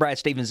that Brad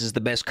Stevens is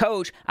the best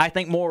coach. I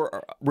think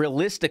more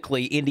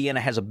realistically,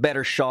 Indiana has a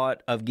better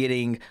shot of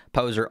getting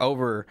Poser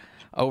over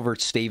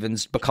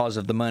Stevens because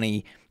of the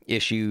money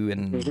issue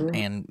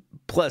and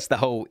plus the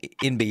whole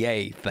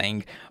NBA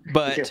thing.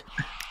 But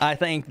I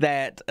think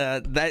that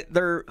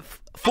they're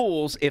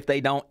fools if they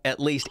don't at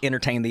least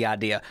entertain the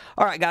idea.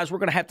 All right, guys, we're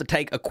going to have to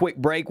take a quick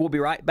break. We'll be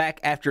right back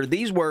after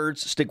these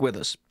words. Stick with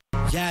us.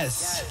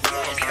 Yes.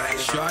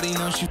 Shorty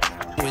knows she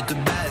with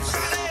the best.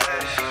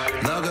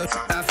 Logo,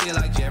 I feel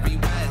like Jerry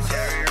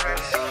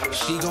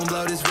West. She gon'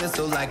 blow this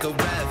whistle like a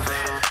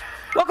ref.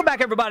 Welcome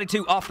back, everybody,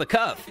 to Off the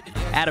Cuff.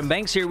 Adam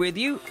Banks here with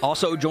you,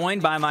 also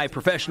joined by my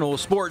professional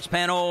sports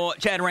panel,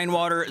 Chad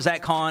Rainwater,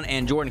 Zach Hahn,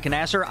 and Jordan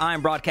Conaster.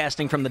 I'm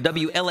broadcasting from the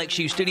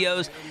WLXU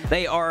studios.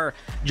 They are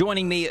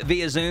joining me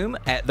via Zoom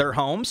at their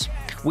homes.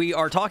 We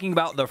are talking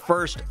about the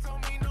first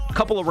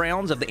couple of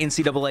rounds of the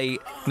NCAA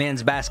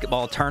men's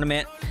basketball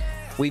tournament.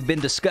 We've been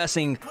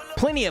discussing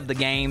plenty of the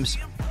games.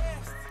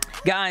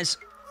 Guys,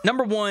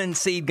 number 1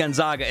 seed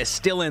Gonzaga is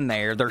still in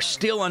there. They're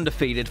still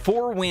undefeated.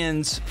 4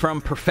 wins from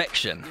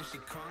perfection.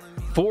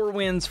 4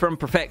 wins from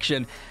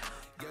perfection.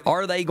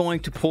 Are they going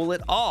to pull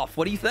it off?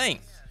 What do you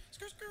think?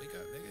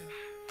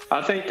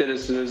 I think that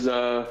this is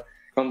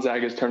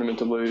Gonzaga's tournament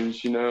to lose.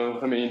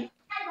 I mean,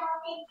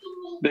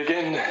 they're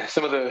getting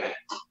some of the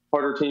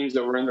harder teams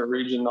that were in the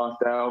region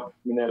knocked out.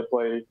 I mean, they had to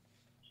play,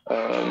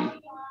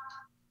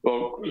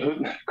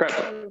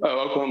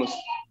 Oklahoma.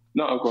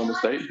 Not Oklahoma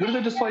State. Who did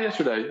they just play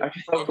yesterday?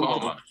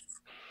 Oklahoma.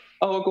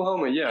 Oh,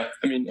 Oklahoma, yeah.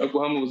 I mean,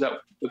 Oklahoma was out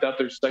without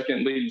their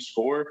second leading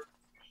scorer.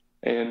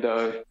 And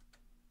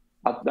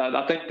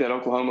I think that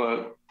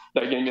Oklahoma,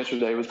 that game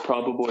yesterday was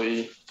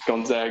probably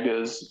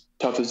Gonzaga's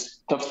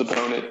toughest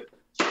opponent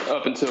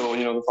up until,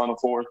 the Final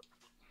Four.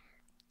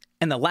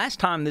 And the last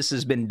time this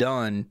has been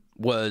done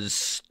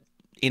was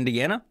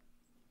Indiana?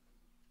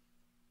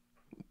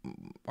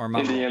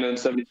 Indiana in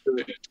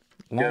 72.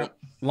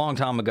 Long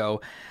time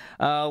ago.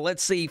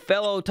 Let's see.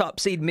 Fellow top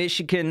seed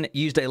Michigan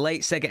used a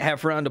late second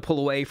half run to pull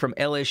away from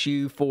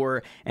LSU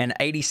for an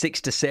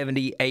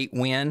 86-78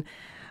 win.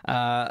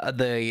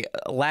 The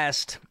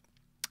last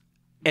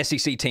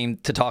SEC team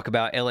to talk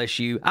about,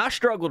 LSU. I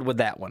struggled with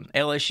that one.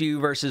 LSU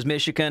versus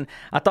Michigan.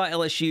 I thought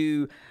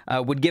LSU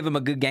would give them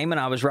a good game, and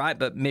I was right,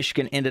 but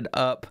Michigan ended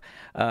up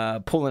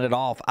pulling it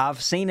off.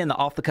 I've seen in the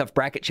Off the Cuff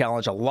Bracket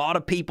Challenge, a lot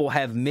of people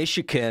have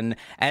Michigan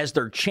as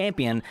their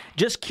champion.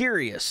 Just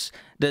curious,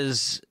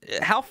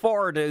 how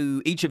far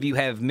do each of you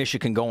have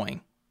Michigan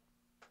going?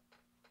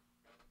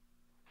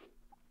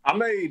 I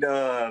made,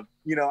 I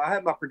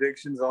had my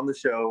predictions on the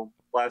show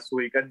last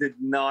week. I did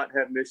not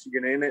have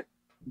Michigan in it,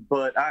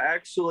 but I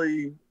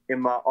actually, in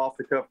my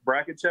off-the-cuff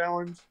bracket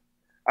challenge,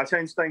 I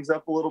changed things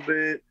up a little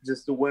bit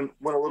just to went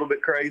a little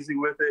bit crazy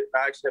with it.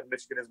 I actually have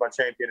Michigan as my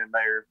champion in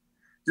there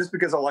just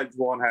because I like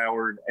Juwan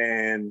Howard,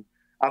 and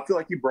I feel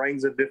like he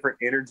brings a different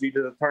energy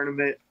to the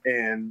tournament,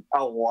 and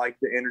I like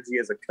the energy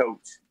as a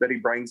coach that he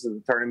brings to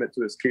the tournament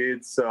to his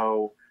kids.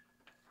 So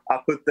I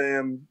put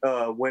them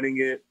winning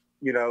it.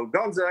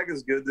 Gonzaga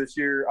is good this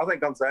year. I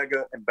think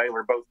Gonzaga and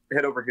Baylor both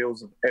head over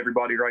heels of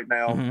everybody right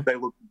now. Mm-hmm. They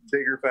look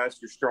bigger,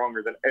 faster,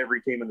 stronger than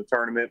every team in the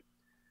tournament.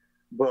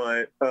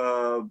 But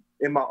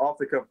in my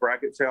off-the-cuff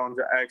bracket challenge,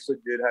 I actually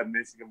did have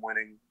Michigan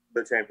winning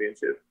the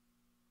championship.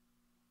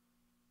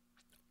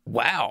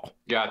 Wow.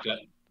 Gotcha.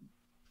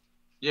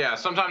 Yeah,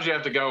 sometimes you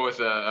have to go with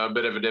a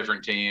bit of a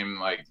different team.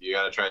 Like, you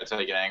got to try to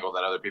take an angle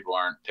that other people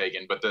aren't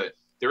taking. But the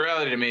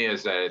reality to me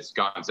is that it's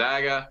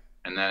Gonzaga,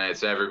 and then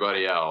it's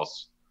everybody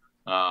else.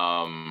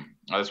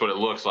 That's what it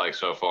looks like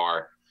so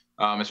far.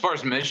 As far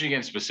as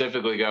Michigan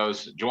specifically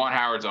goes, Juwan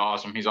Howard's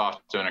awesome. He's off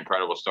to an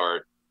incredible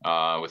start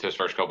with his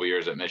first couple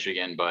years at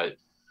Michigan. But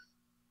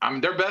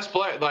their best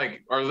player,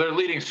 or their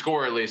leading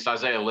scorer at least,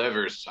 Isaiah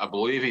Livers, I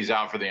believe he's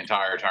out for the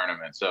entire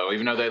tournament. So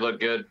even though they looked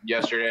good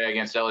yesterday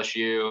against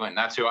LSU, and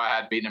that's who I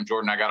had beating them,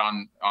 Jordan, I got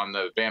on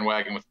the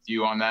bandwagon with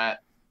you on that.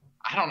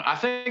 I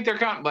think they're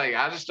kind of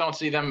I just don't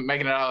see them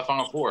making it out of the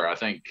Final Four. I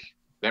think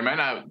they may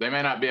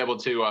not be able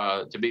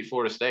to beat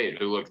Florida State,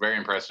 who looked very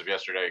impressive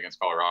yesterday against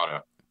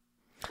Colorado.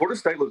 Florida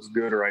State looks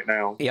good right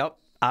now. Yep.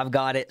 I've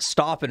got it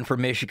stopping for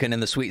Michigan in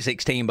the Sweet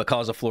 16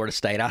 because of Florida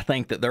State. I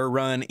think that their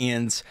run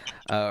ends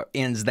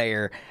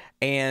there.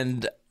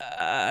 And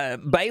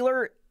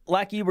Baylor,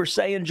 like you were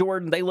saying,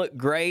 Jordan, they look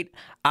great.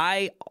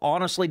 I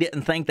honestly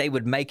didn't think they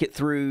would make it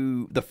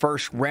through the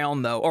first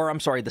round, though. Or, I'm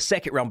sorry, the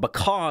second round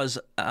because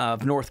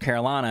of North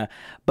Carolina.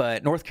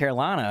 But North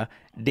Carolina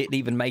didn't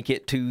even make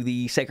it to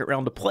the second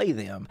round to play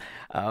them.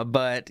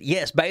 But,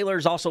 yes,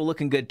 Baylor's also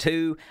looking good,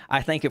 too.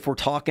 I think if we're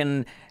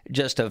talking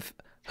just of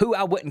who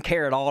I wouldn't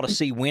care at all to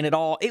see win it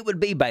all, it would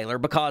be Baylor,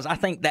 because I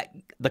think that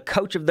the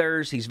coach of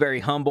theirs, he's very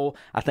humble.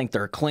 I think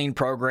they're a clean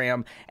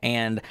program,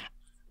 and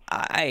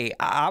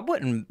I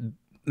wouldn't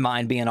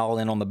mind being all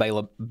in on the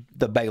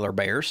Baylor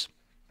Bears.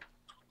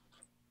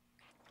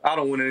 I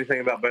don't want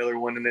anything about Baylor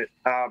winning it.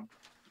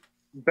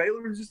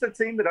 Baylor is just a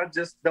team that I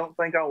just don't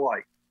think I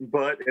like.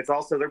 But it's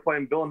also they're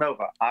playing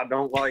Villanova. I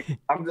don't like.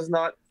 I'm just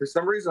not. For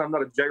some reason, I'm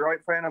not a Jay Wright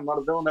fan. I'm not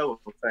a Villanova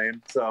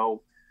fan.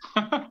 So.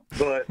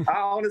 But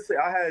I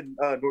had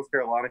North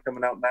Carolina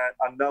coming out in that.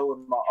 I know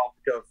in my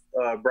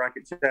off-the-cuff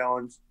bracket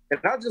challenge,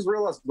 and I just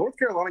realized North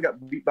Carolina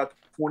got beat by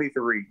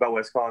 23 by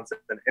Wisconsin,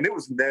 and it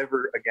was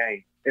never a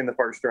game in the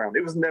first round.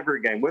 It was never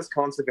a game.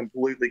 Wisconsin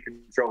completely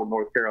controlled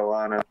North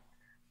Carolina.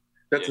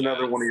 That's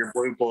another one of your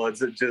blue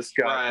bloods that just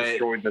got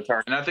destroyed in the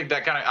tournament. And I think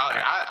that kind of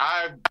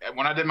I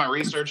when I did my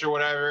research or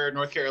whatever,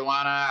 North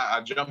Carolina, I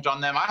jumped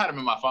on them. I had them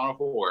in my Final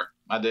Four.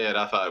 I did.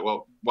 I thought,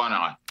 well, why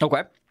not?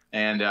 Okay.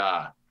 And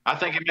I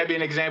think it may be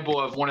an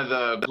example of one of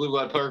the blue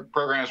blood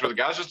programs where the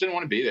guys just didn't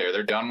want to be there.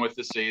 They're done with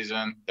the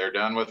season. They're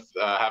done with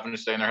having to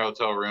stay in their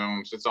hotel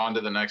rooms. It's on to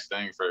the next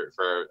thing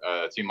for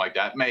a team like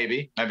that.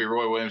 Maybe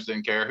Roy Williams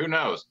didn't care. Who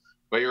knows?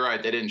 But you're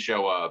right. They didn't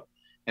show up.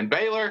 And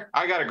Baylor,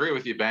 I got to agree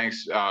with you,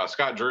 Banks.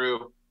 Scott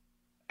Drew,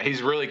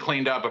 he's really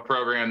cleaned up a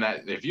program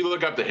that if you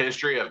look up the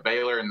history of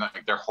Baylor and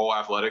their whole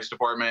athletics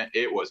department,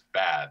 it was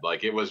bad.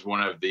 It was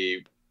one of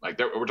the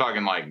we're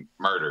talking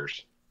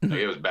murders.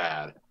 It was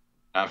bad.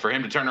 For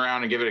him to turn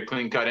around and give it a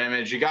clean-cut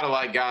image, you got to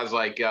like guys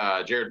like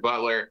Jared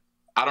Butler.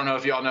 I don't know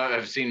if y'all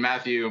have seen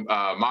Matthew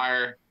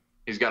Meyer.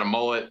 He's got a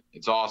mullet.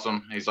 It's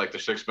awesome. He's like the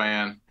sixth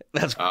man.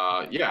 That's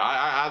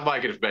I'd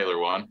like it if Baylor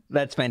won.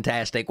 That's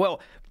fantastic.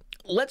 Well,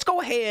 let's go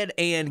ahead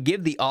and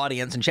give the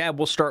audience, and Chad,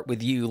 we'll start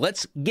with you.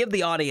 Let's give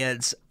the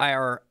audience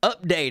our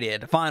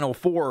updated Final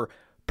Four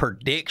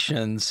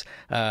predictions.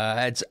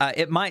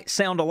 It might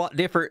sound a lot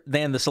different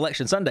than the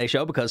Selection Sunday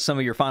show because some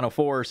of your Final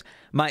Fours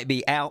might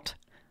be out.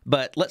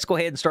 But let's go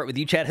ahead and start with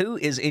you, Chad. Who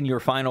is in your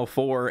Final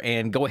Four?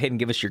 And go ahead and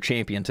give us your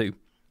champion, too.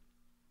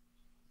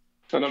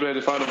 An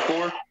updated Final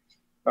Four?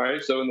 All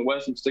right, so in the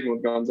West, I'm sticking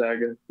with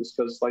Gonzaga just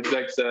because, like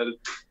Zach said,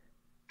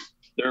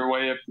 they're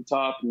way up the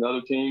top, and the other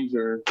teams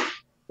are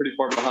pretty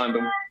far behind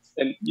them.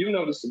 And you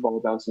notice the ball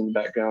bouncing in the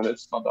background.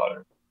 It's my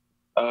daughter.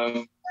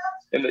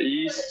 In the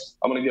East,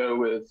 I'm going to go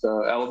with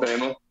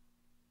Alabama.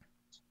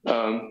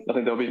 I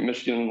think they'll beat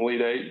Michigan in the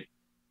Elite Eight.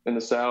 In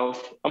the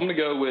South, I'm going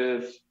to go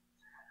with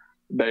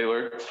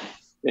Baylor.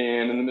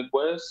 And in the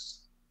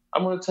Midwest,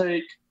 I'm going to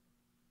take,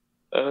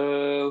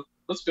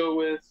 let's go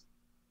with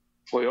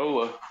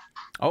Loyola.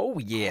 Oh,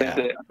 yeah. I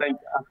think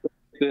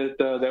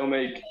that they'll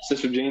make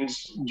Sister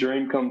Jean's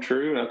dream come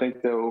true, and I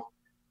think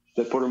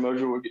that Porter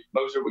Moser will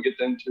get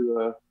them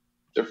to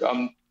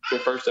their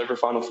first ever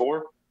Final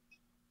Four.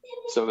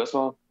 So that's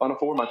my Final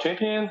Four. My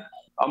champion,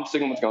 I'm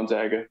sticking with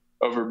Gonzaga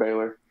over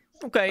Baylor.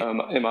 Okay.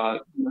 In my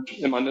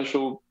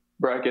initial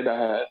bracket, I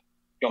had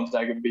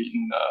Gonzaga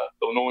beating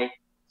Illinois.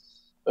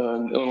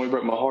 Illinois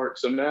broke my heart.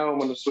 So now I'm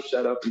going to switch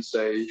that up and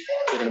say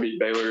they're going to beat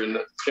Baylor in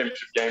the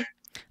championship game.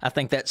 I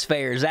think that's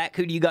fair. Zach,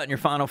 who do you got in your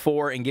Final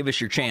Four, and give us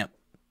your champ?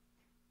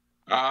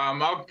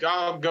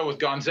 I'll go with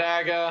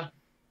Gonzaga.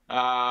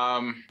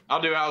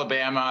 I'll do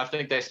Alabama. I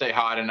think they stay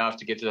hot enough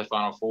to get to the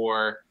Final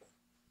Four.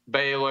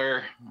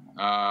 Baylor,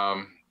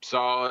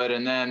 solid.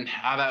 And then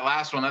that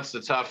last one, that's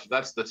the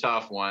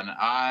tough one.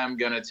 I'm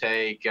gonna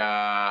take.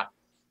 I'll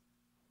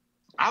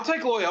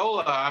take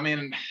Loyola. I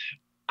mean,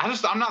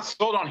 I'm not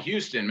sold on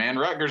Houston, man.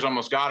 Rutgers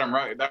almost got him.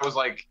 That was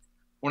like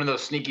one of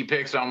those sneaky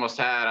picks I almost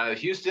had.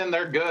 Houston,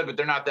 they're good, but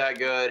they're not that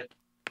good.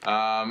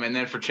 And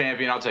then for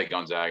champion, I'll take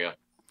Gonzaga.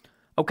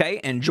 Okay,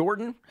 and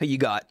Jordan, who you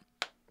got?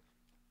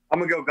 I'm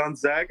gonna go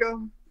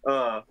Gonzaga,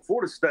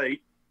 Florida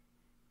State,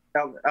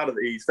 out of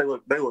the East. They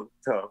look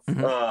tough.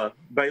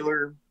 Mm-hmm.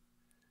 Baylor,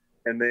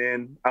 and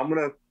then I'm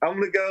gonna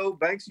go.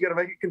 Banks, you got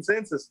to make a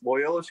consensus.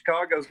 Loyola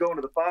Chicago's going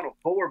to the Final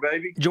Four,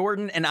 baby.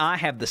 Jordan and I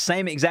have the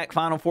same exact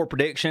Final Four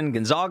prediction: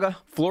 Gonzaga,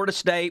 Florida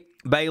State,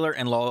 Baylor,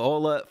 and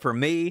Loyola for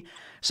me.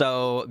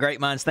 So great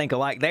minds think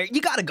alike there. You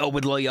got to go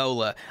with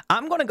Loyola.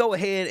 I'm going to go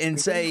ahead and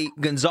say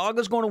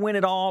Gonzaga's going to win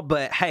it all,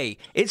 but hey,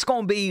 it's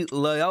going to be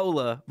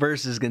Loyola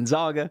versus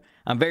Gonzaga.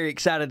 I'm very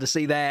excited to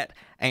see that.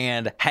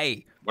 And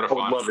hey, what a fun.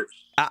 I would love it.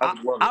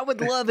 I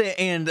would love it.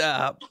 And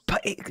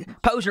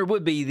Posner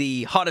would be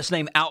the hottest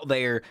name out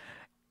there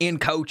in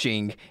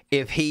coaching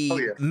if he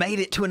made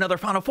it to another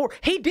Final Four.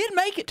 He did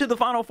make it to the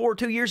Final Four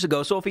 2 years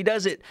ago, so if he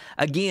does it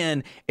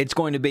again, it's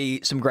going to be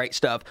some great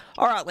stuff.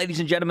 All right, ladies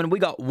and gentlemen, we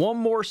got one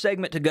more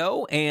segment to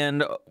go,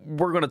 and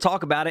we're going to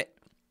talk about it.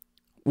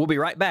 We'll be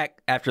right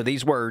back after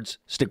these words.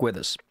 Stick with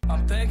us.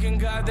 I'm thanking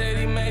God that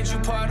he made you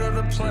part of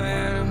the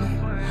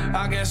plan.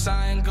 I guess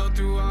I ain't go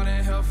through all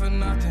that hell for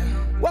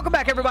nothing. Welcome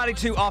back, everybody,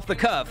 to Off the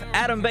Cuff.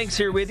 Adam Banks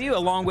here with you,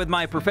 along with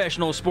my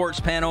professional sports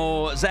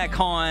panel, Zach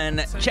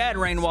Hahn, Chad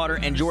Rainwater,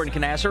 and Jordan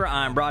Conaster.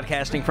 I'm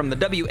broadcasting from the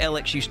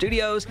WLXU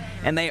studios,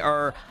 and they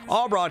are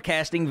all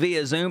broadcasting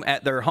via Zoom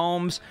at their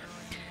homes.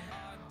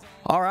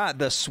 All right,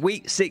 the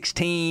Sweet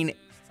 16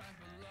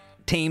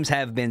 teams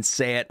have been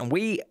set, and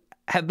we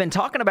have been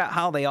talking about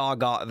how they all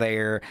got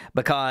there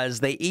because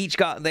they each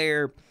got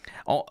there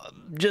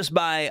just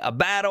by a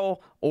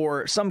battle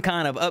or some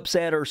kind of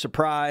upset or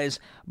surprise.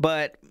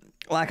 But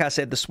like I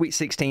said, the Sweet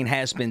 16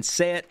 has been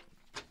set,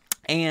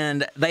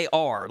 and they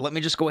are. Let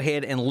me just go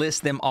ahead and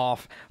list them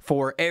off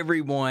for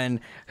everyone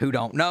who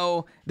don't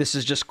know. This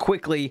is just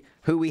quickly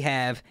who we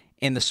have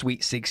in the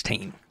Sweet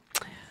 16.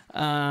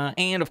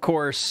 And, of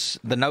course,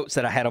 the notes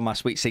that I had on my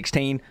Sweet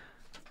 16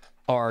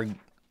 are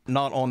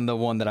not on the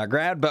one that I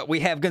grabbed, but we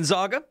have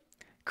Gonzaga,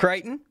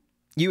 Creighton,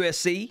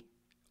 USC,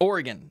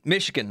 Oregon,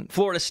 Michigan,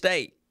 Florida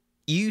State,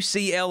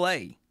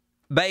 UCLA,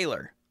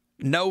 Baylor,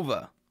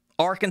 Nova,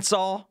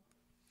 Arkansas,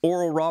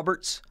 Oral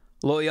Roberts,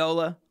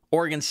 Loyola,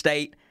 Oregon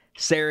State,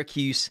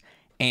 Syracuse,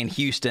 and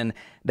Houston.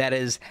 That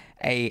is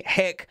a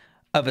heck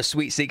of a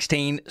Sweet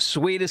 16.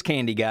 Sweet as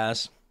candy,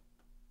 guys.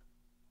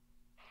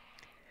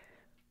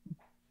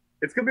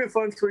 It's going to be a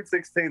fun Sweet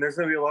 16. There's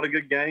going to be a lot of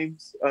good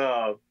games.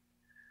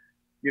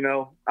 You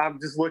know, I'm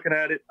just looking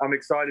at it. I'm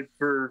excited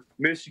for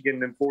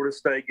Michigan and Florida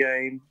State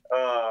game.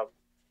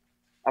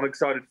 I'm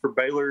excited for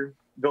Baylor,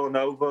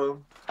 Villanova.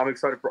 I'm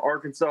excited for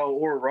Arkansas,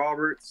 Oral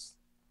Roberts.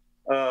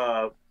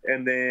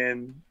 And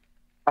then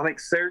I think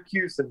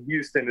Syracuse and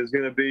Houston is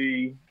going to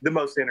be the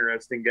most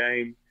interesting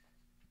game.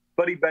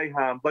 Buddy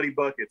Boeheim, Buddy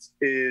Buckets,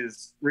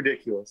 is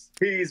ridiculous.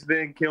 He's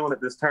been killing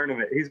it this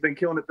tournament. He's been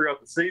killing it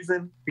throughout the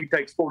season. He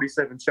takes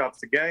 47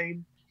 shots a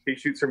game. He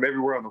shoots from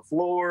everywhere on the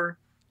floor.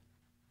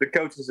 The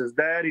coach is his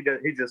dad. He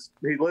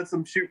lets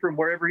him shoot from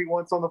wherever he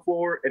wants on the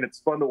floor, and it's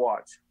fun to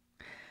watch.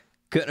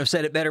 Couldn't have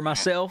said it better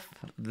myself.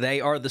 They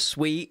are the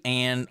Sweet,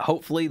 and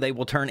hopefully they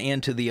will turn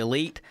into the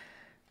Elite.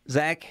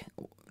 Zach,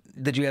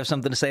 did you have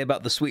something to say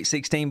about the Sweet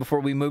 16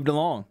 before we moved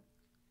along?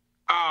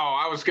 Oh,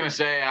 I was going to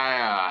say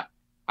I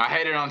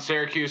hated on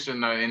Syracuse in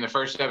the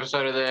first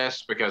episode of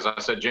this because I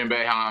said Jim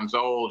Boeheim's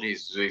old.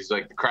 He's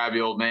like the crabby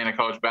old man of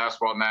college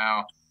basketball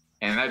now,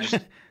 and that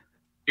just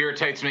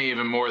irritates me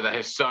even more that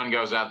his son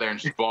goes out there and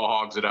just ball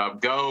hogs it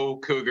up. Go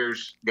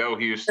Cougars, go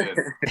Houston.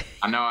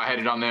 I know I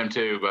hated on them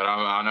too, but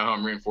I know who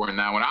I'm rooting for in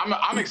that one.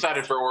 I'm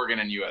excited for Oregon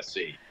and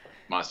USC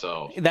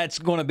myself. That's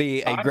going to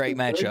be a great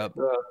matchup.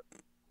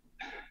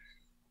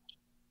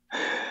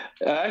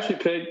 I actually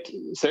picked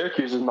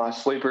Syracuse as my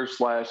sleeper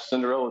 /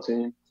 Cinderella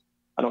team.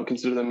 I don't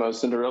consider them a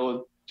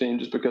Cinderella team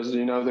just because,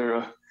 you know, they're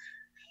a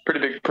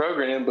pretty big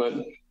program, but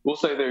we'll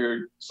say they're a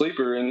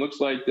sleeper, and it looks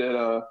like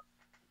that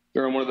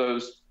they're on one of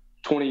those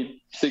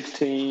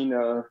 2016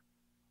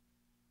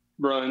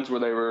 runs where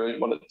they were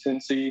one of the 10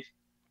 seed.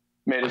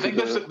 I think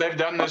they've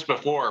done this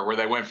before where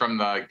they went from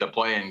the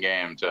play-in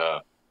game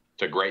to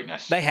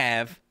greatness. They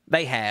have.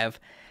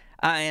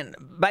 And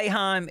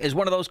Boeheim is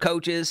one of those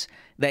coaches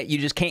that you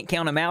just can't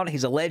count him out.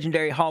 He's a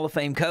legendary Hall of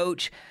Fame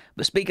coach.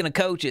 But speaking of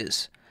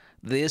coaches,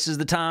 This is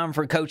the time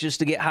for coaches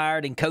to get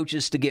hired and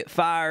coaches to get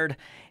fired.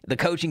 The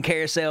coaching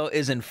carousel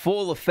is in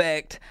full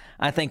effect.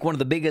 I think one of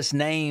the biggest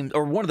names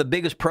or one of the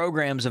biggest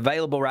programs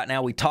available right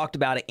now, we talked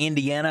about it,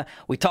 Indiana.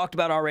 We talked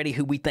about already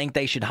who we think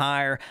they should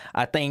hire.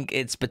 I think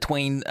it's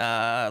between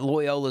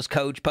Loyola's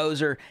coach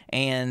Poser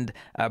and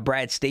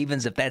Brad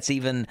Stevens, if that's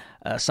even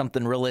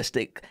something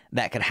realistic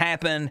that could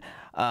happen.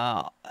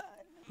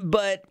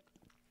 But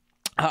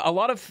a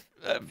lot of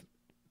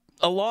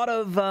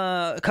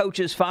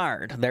coaches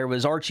fired. There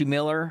was Archie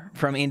Miller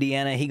from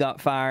Indiana. He got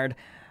fired.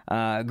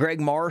 Greg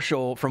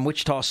Marshall from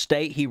Wichita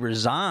State, he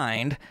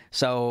resigned.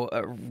 So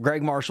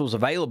Greg Marshall's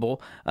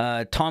available.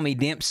 Tommy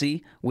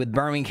Dempsey with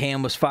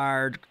Birmingham was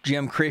fired.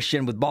 Jim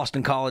Christian with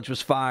Boston College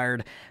was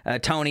fired.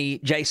 Tony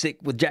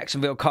Jasek with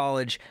Jacksonville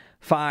College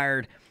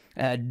fired.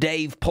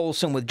 Dave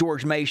Polson with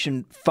George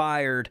Mason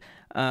fired.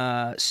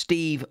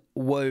 Steve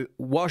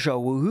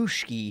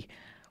Wojciechowski,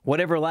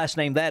 whatever last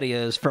name that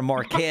is, from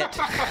Marquette.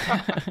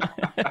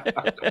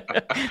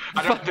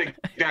 I don't think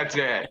that's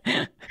it.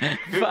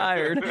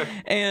 Fired.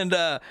 And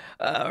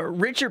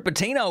Richard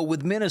Pitino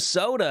with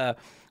Minnesota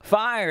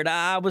fired.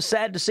 I was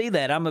sad to see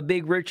that. I'm a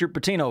big Richard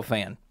Pitino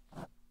fan.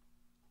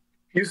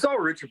 You saw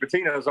Richard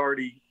Pitino's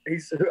already.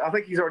 I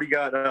think he's already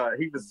got.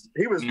 He was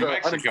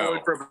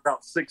unemployed for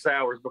about 6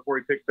 hours before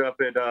he picked up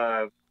at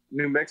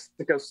New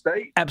Mexico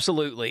State.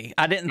 Absolutely.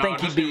 I didn't think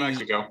he'd be. New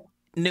Mexico.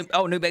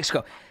 New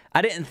Mexico.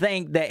 I didn't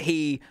think that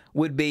he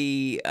would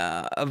be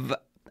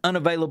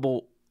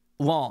available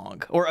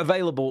long.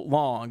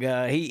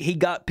 He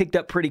got picked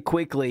up pretty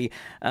quickly.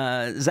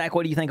 Zach,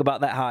 what do you think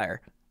about that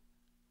hire?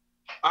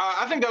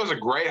 I think that was a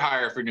great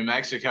hire for New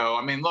Mexico.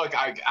 I mean, look,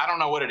 I don't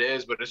know what it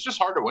is, but it's just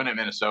hard to win at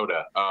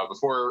Minnesota.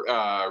 Before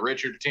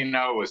Richard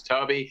Pitino was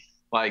Tubby,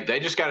 like they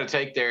just got to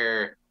take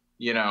their,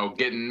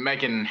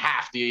 making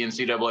half the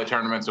NCAA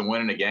tournaments and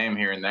winning a game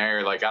here and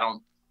there. Like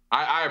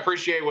I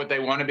appreciate what they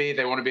want to be.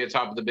 They want to be a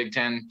top of the Big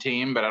Ten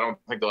team, but I don't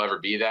think they'll ever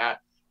be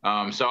that.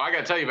 So I got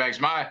to tell you, Banks,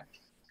 I'm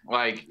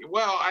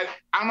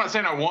not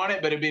saying I want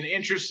it, but it'd be an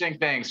interesting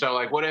thing.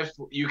 So, what if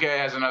UK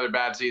has another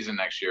bad season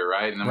next year,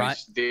 right? And then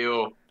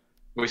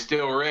we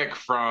steal Rick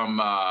from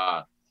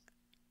Iona,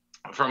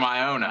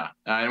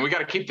 and we got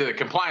to keep the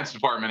compliance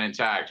department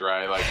intact,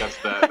 right? That's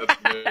the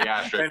big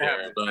asterisk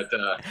there. But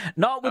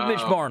not with Mitch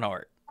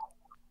Barnhart.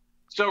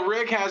 So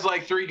Rick has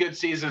 3 good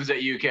seasons at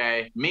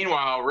UK.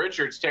 Meanwhile,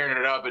 Richard's tearing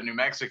it up at New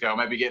Mexico,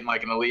 maybe getting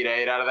an Elite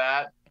 8 out of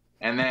that.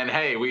 And then,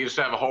 hey, we just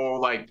have a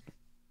whole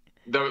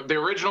the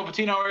original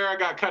Pitino era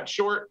got cut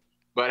short,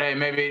 but hey,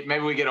 maybe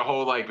we get a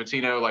whole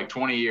Pitino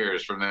 20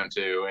 years from them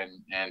too,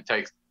 and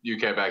take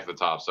UK back to the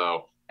top.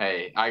 So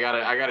hey, I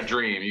got a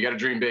dream. You got to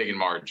dream big in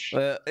March.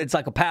 It's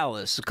like a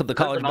palace. The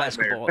college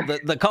basketball.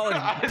 The college.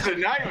 It's a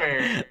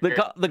nightmare.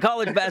 The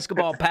college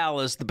basketball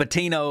palace. The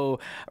Pitino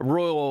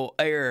royal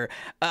heir.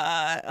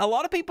 A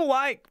lot of people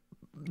like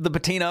the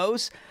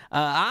Patinos.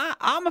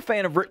 I'm a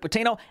fan of Rick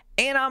Pitino,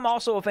 and I'm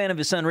also a fan of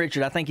his son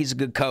Richard. I think he's a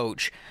good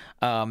coach,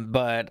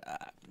 but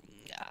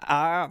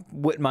I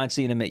wouldn't mind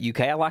seeing him at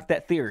UK. I like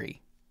that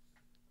theory.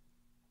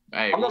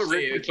 Hey, I'm not a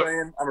Rick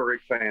fan. I'm a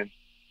Rick fan.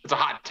 It's a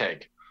hot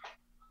take.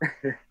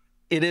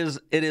 It is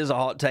a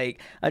hot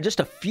take.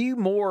 Just a few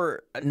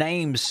more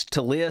names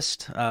to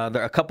list. There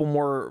are a couple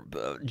more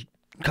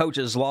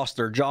coaches lost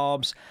their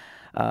jobs.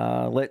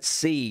 Let's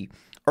see.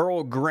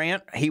 Earl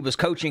Grant, he was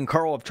coaching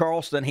Carl of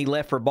Charleston. He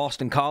left for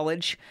Boston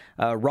College.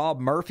 Rob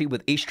Murphy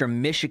with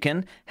Eastern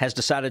Michigan has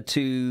decided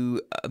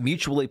to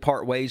mutually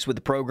part ways with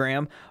the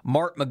program.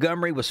 Mark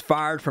Montgomery was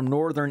fired from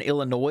Northern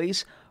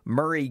Illinois.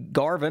 Murray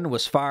Garvin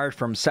was fired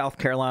from South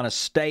Carolina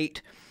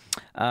State.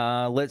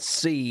 Let's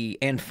see.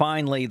 And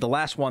finally, the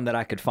last one that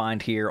I could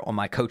find here on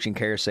my coaching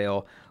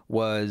carousel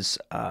was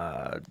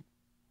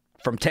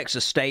from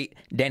Texas State,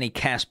 Danny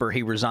Casper.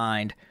 He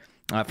resigned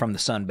from the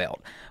Sun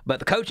Belt. But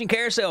the coaching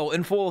carousel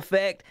in full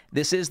effect.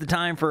 This is the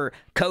time for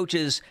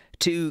coaches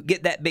to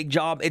get that big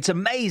job. It's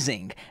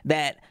amazing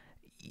that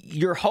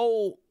your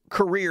whole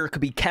career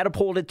could be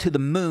catapulted to the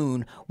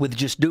moon with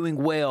just doing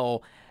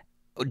well,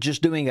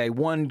 just doing a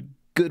one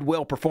good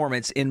well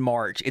performance in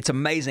March. It's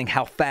amazing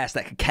how fast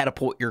that could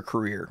catapult your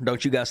career.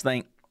 Don't you guys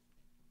think?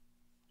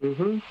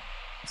 Mm-hmm.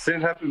 Seen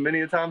it happen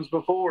many a times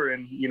before,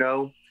 and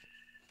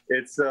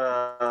it's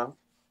the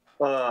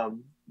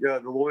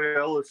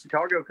Loyola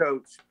Chicago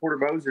coach Porter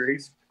Moser.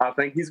 I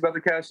think he's about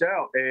to cash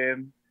out,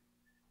 and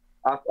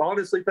I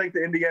honestly think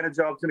the Indiana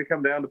job's going to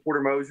come down to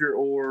Porter Moser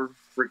or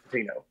Rick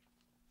Pitino.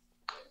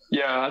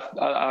 Yeah,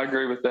 I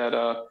agree with that.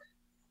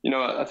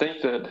 I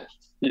think that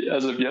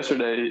as of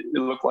yesterday, it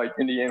looked like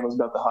Indiana was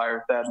about to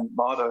hire Thad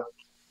Matta,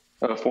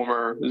 a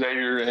former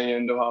Xavier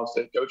and Ohio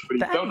State coach, but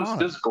he felt his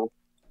physical.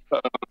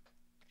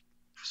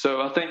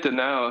 So I think that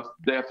now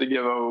they have to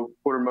give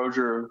Porter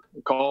Moser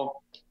a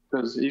call,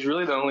 because he's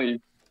really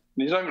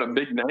he's not even a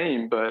big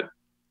name, but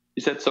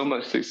he's had so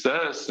much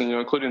success, and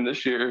including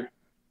this year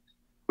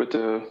with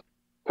the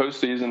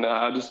postseason.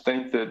 I just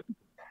think that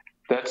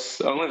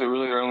that's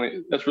really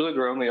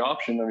their only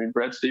option. I mean,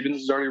 Brad Stevens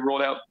has already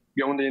rolled out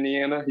going to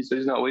Indiana. He says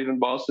he's not leaving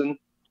Boston.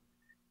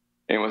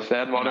 And with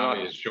that,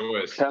 his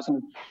choice.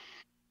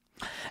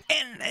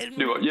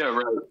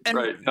 Yeah,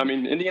 right. I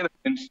mean, Indiana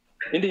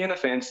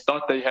fans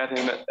thought they had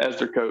him as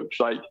their coach.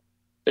 Like,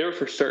 they were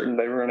for certain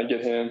they were going to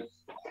get him.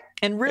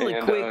 And really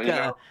quick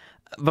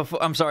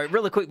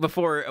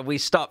before we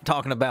stop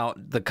talking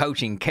about the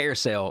coaching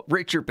carousel,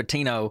 Richard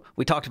Pitino,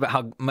 we talked about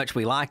how much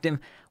we liked him.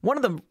 One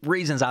of the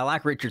reasons I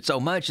like Richard so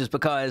much is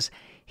because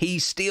he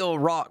still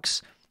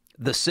rocks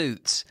the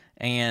suits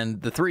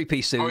and the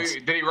three-piece suits.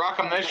 Did he rock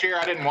them this year?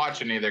 I didn't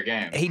watch any of their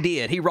games. He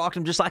did. He rocked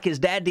them just like his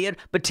dad did.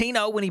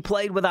 Pitino, when he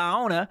played with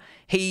Iona,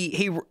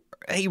 he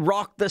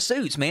rocked the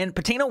suits, man.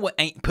 Pitino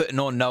ain't putting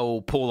on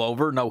no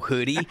pullover, no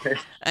hoodie.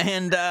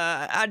 And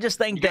I just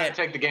think you gotta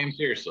take the game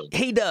seriously.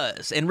 He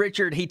does. And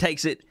Richard, he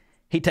takes it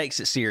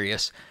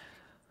serious.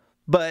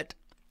 But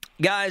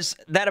guys,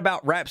 that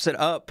about wraps it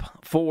up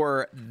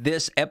for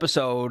this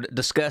episode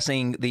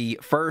discussing the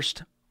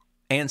first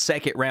and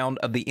second round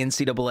of the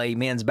NCAA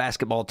men's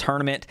basketball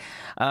tournament.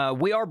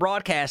 We are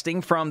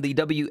broadcasting from the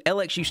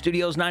WLXU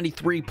Studios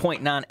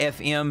 93.9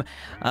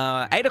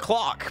 FM, 8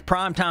 o'clock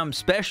primetime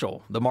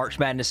special, the March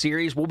Madness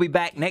Series. We'll be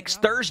back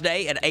next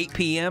Thursday at 8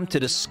 p.m. to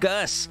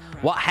discuss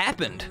what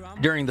happened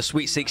during the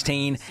Sweet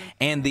 16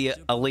 and the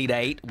Elite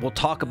Eight. We'll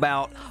talk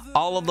about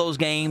all of those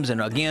games, and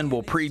again,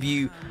 we'll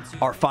preview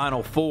our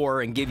Final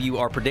Four and give you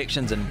our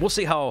predictions, and we'll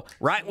see how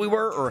right we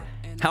were or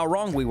how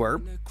wrong we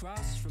were.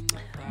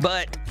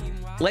 But,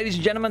 ladies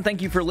and gentlemen,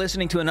 thank you for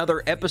listening to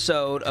another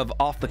episode of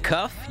Off the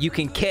Cuff. You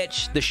can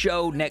catch the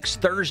show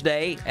next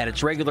Thursday at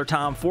its regular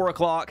time, 4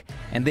 o'clock,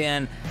 and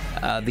then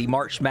the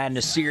March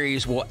Madness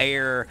Series will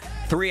air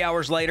 3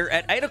 hours later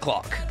at 8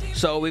 o'clock.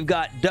 So we've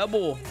got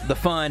double the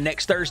fun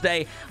next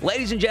Thursday.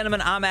 Ladies and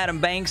gentlemen, I'm Adam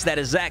Banks. That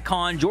is Zach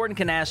Hahn, Jordan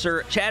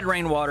Conaster, Chad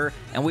Rainwater,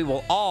 and we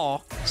will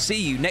all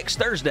see you next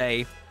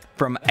Thursday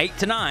from 8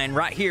 to 9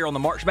 right here on the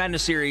March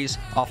Madness Series,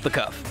 Off the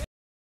Cuff.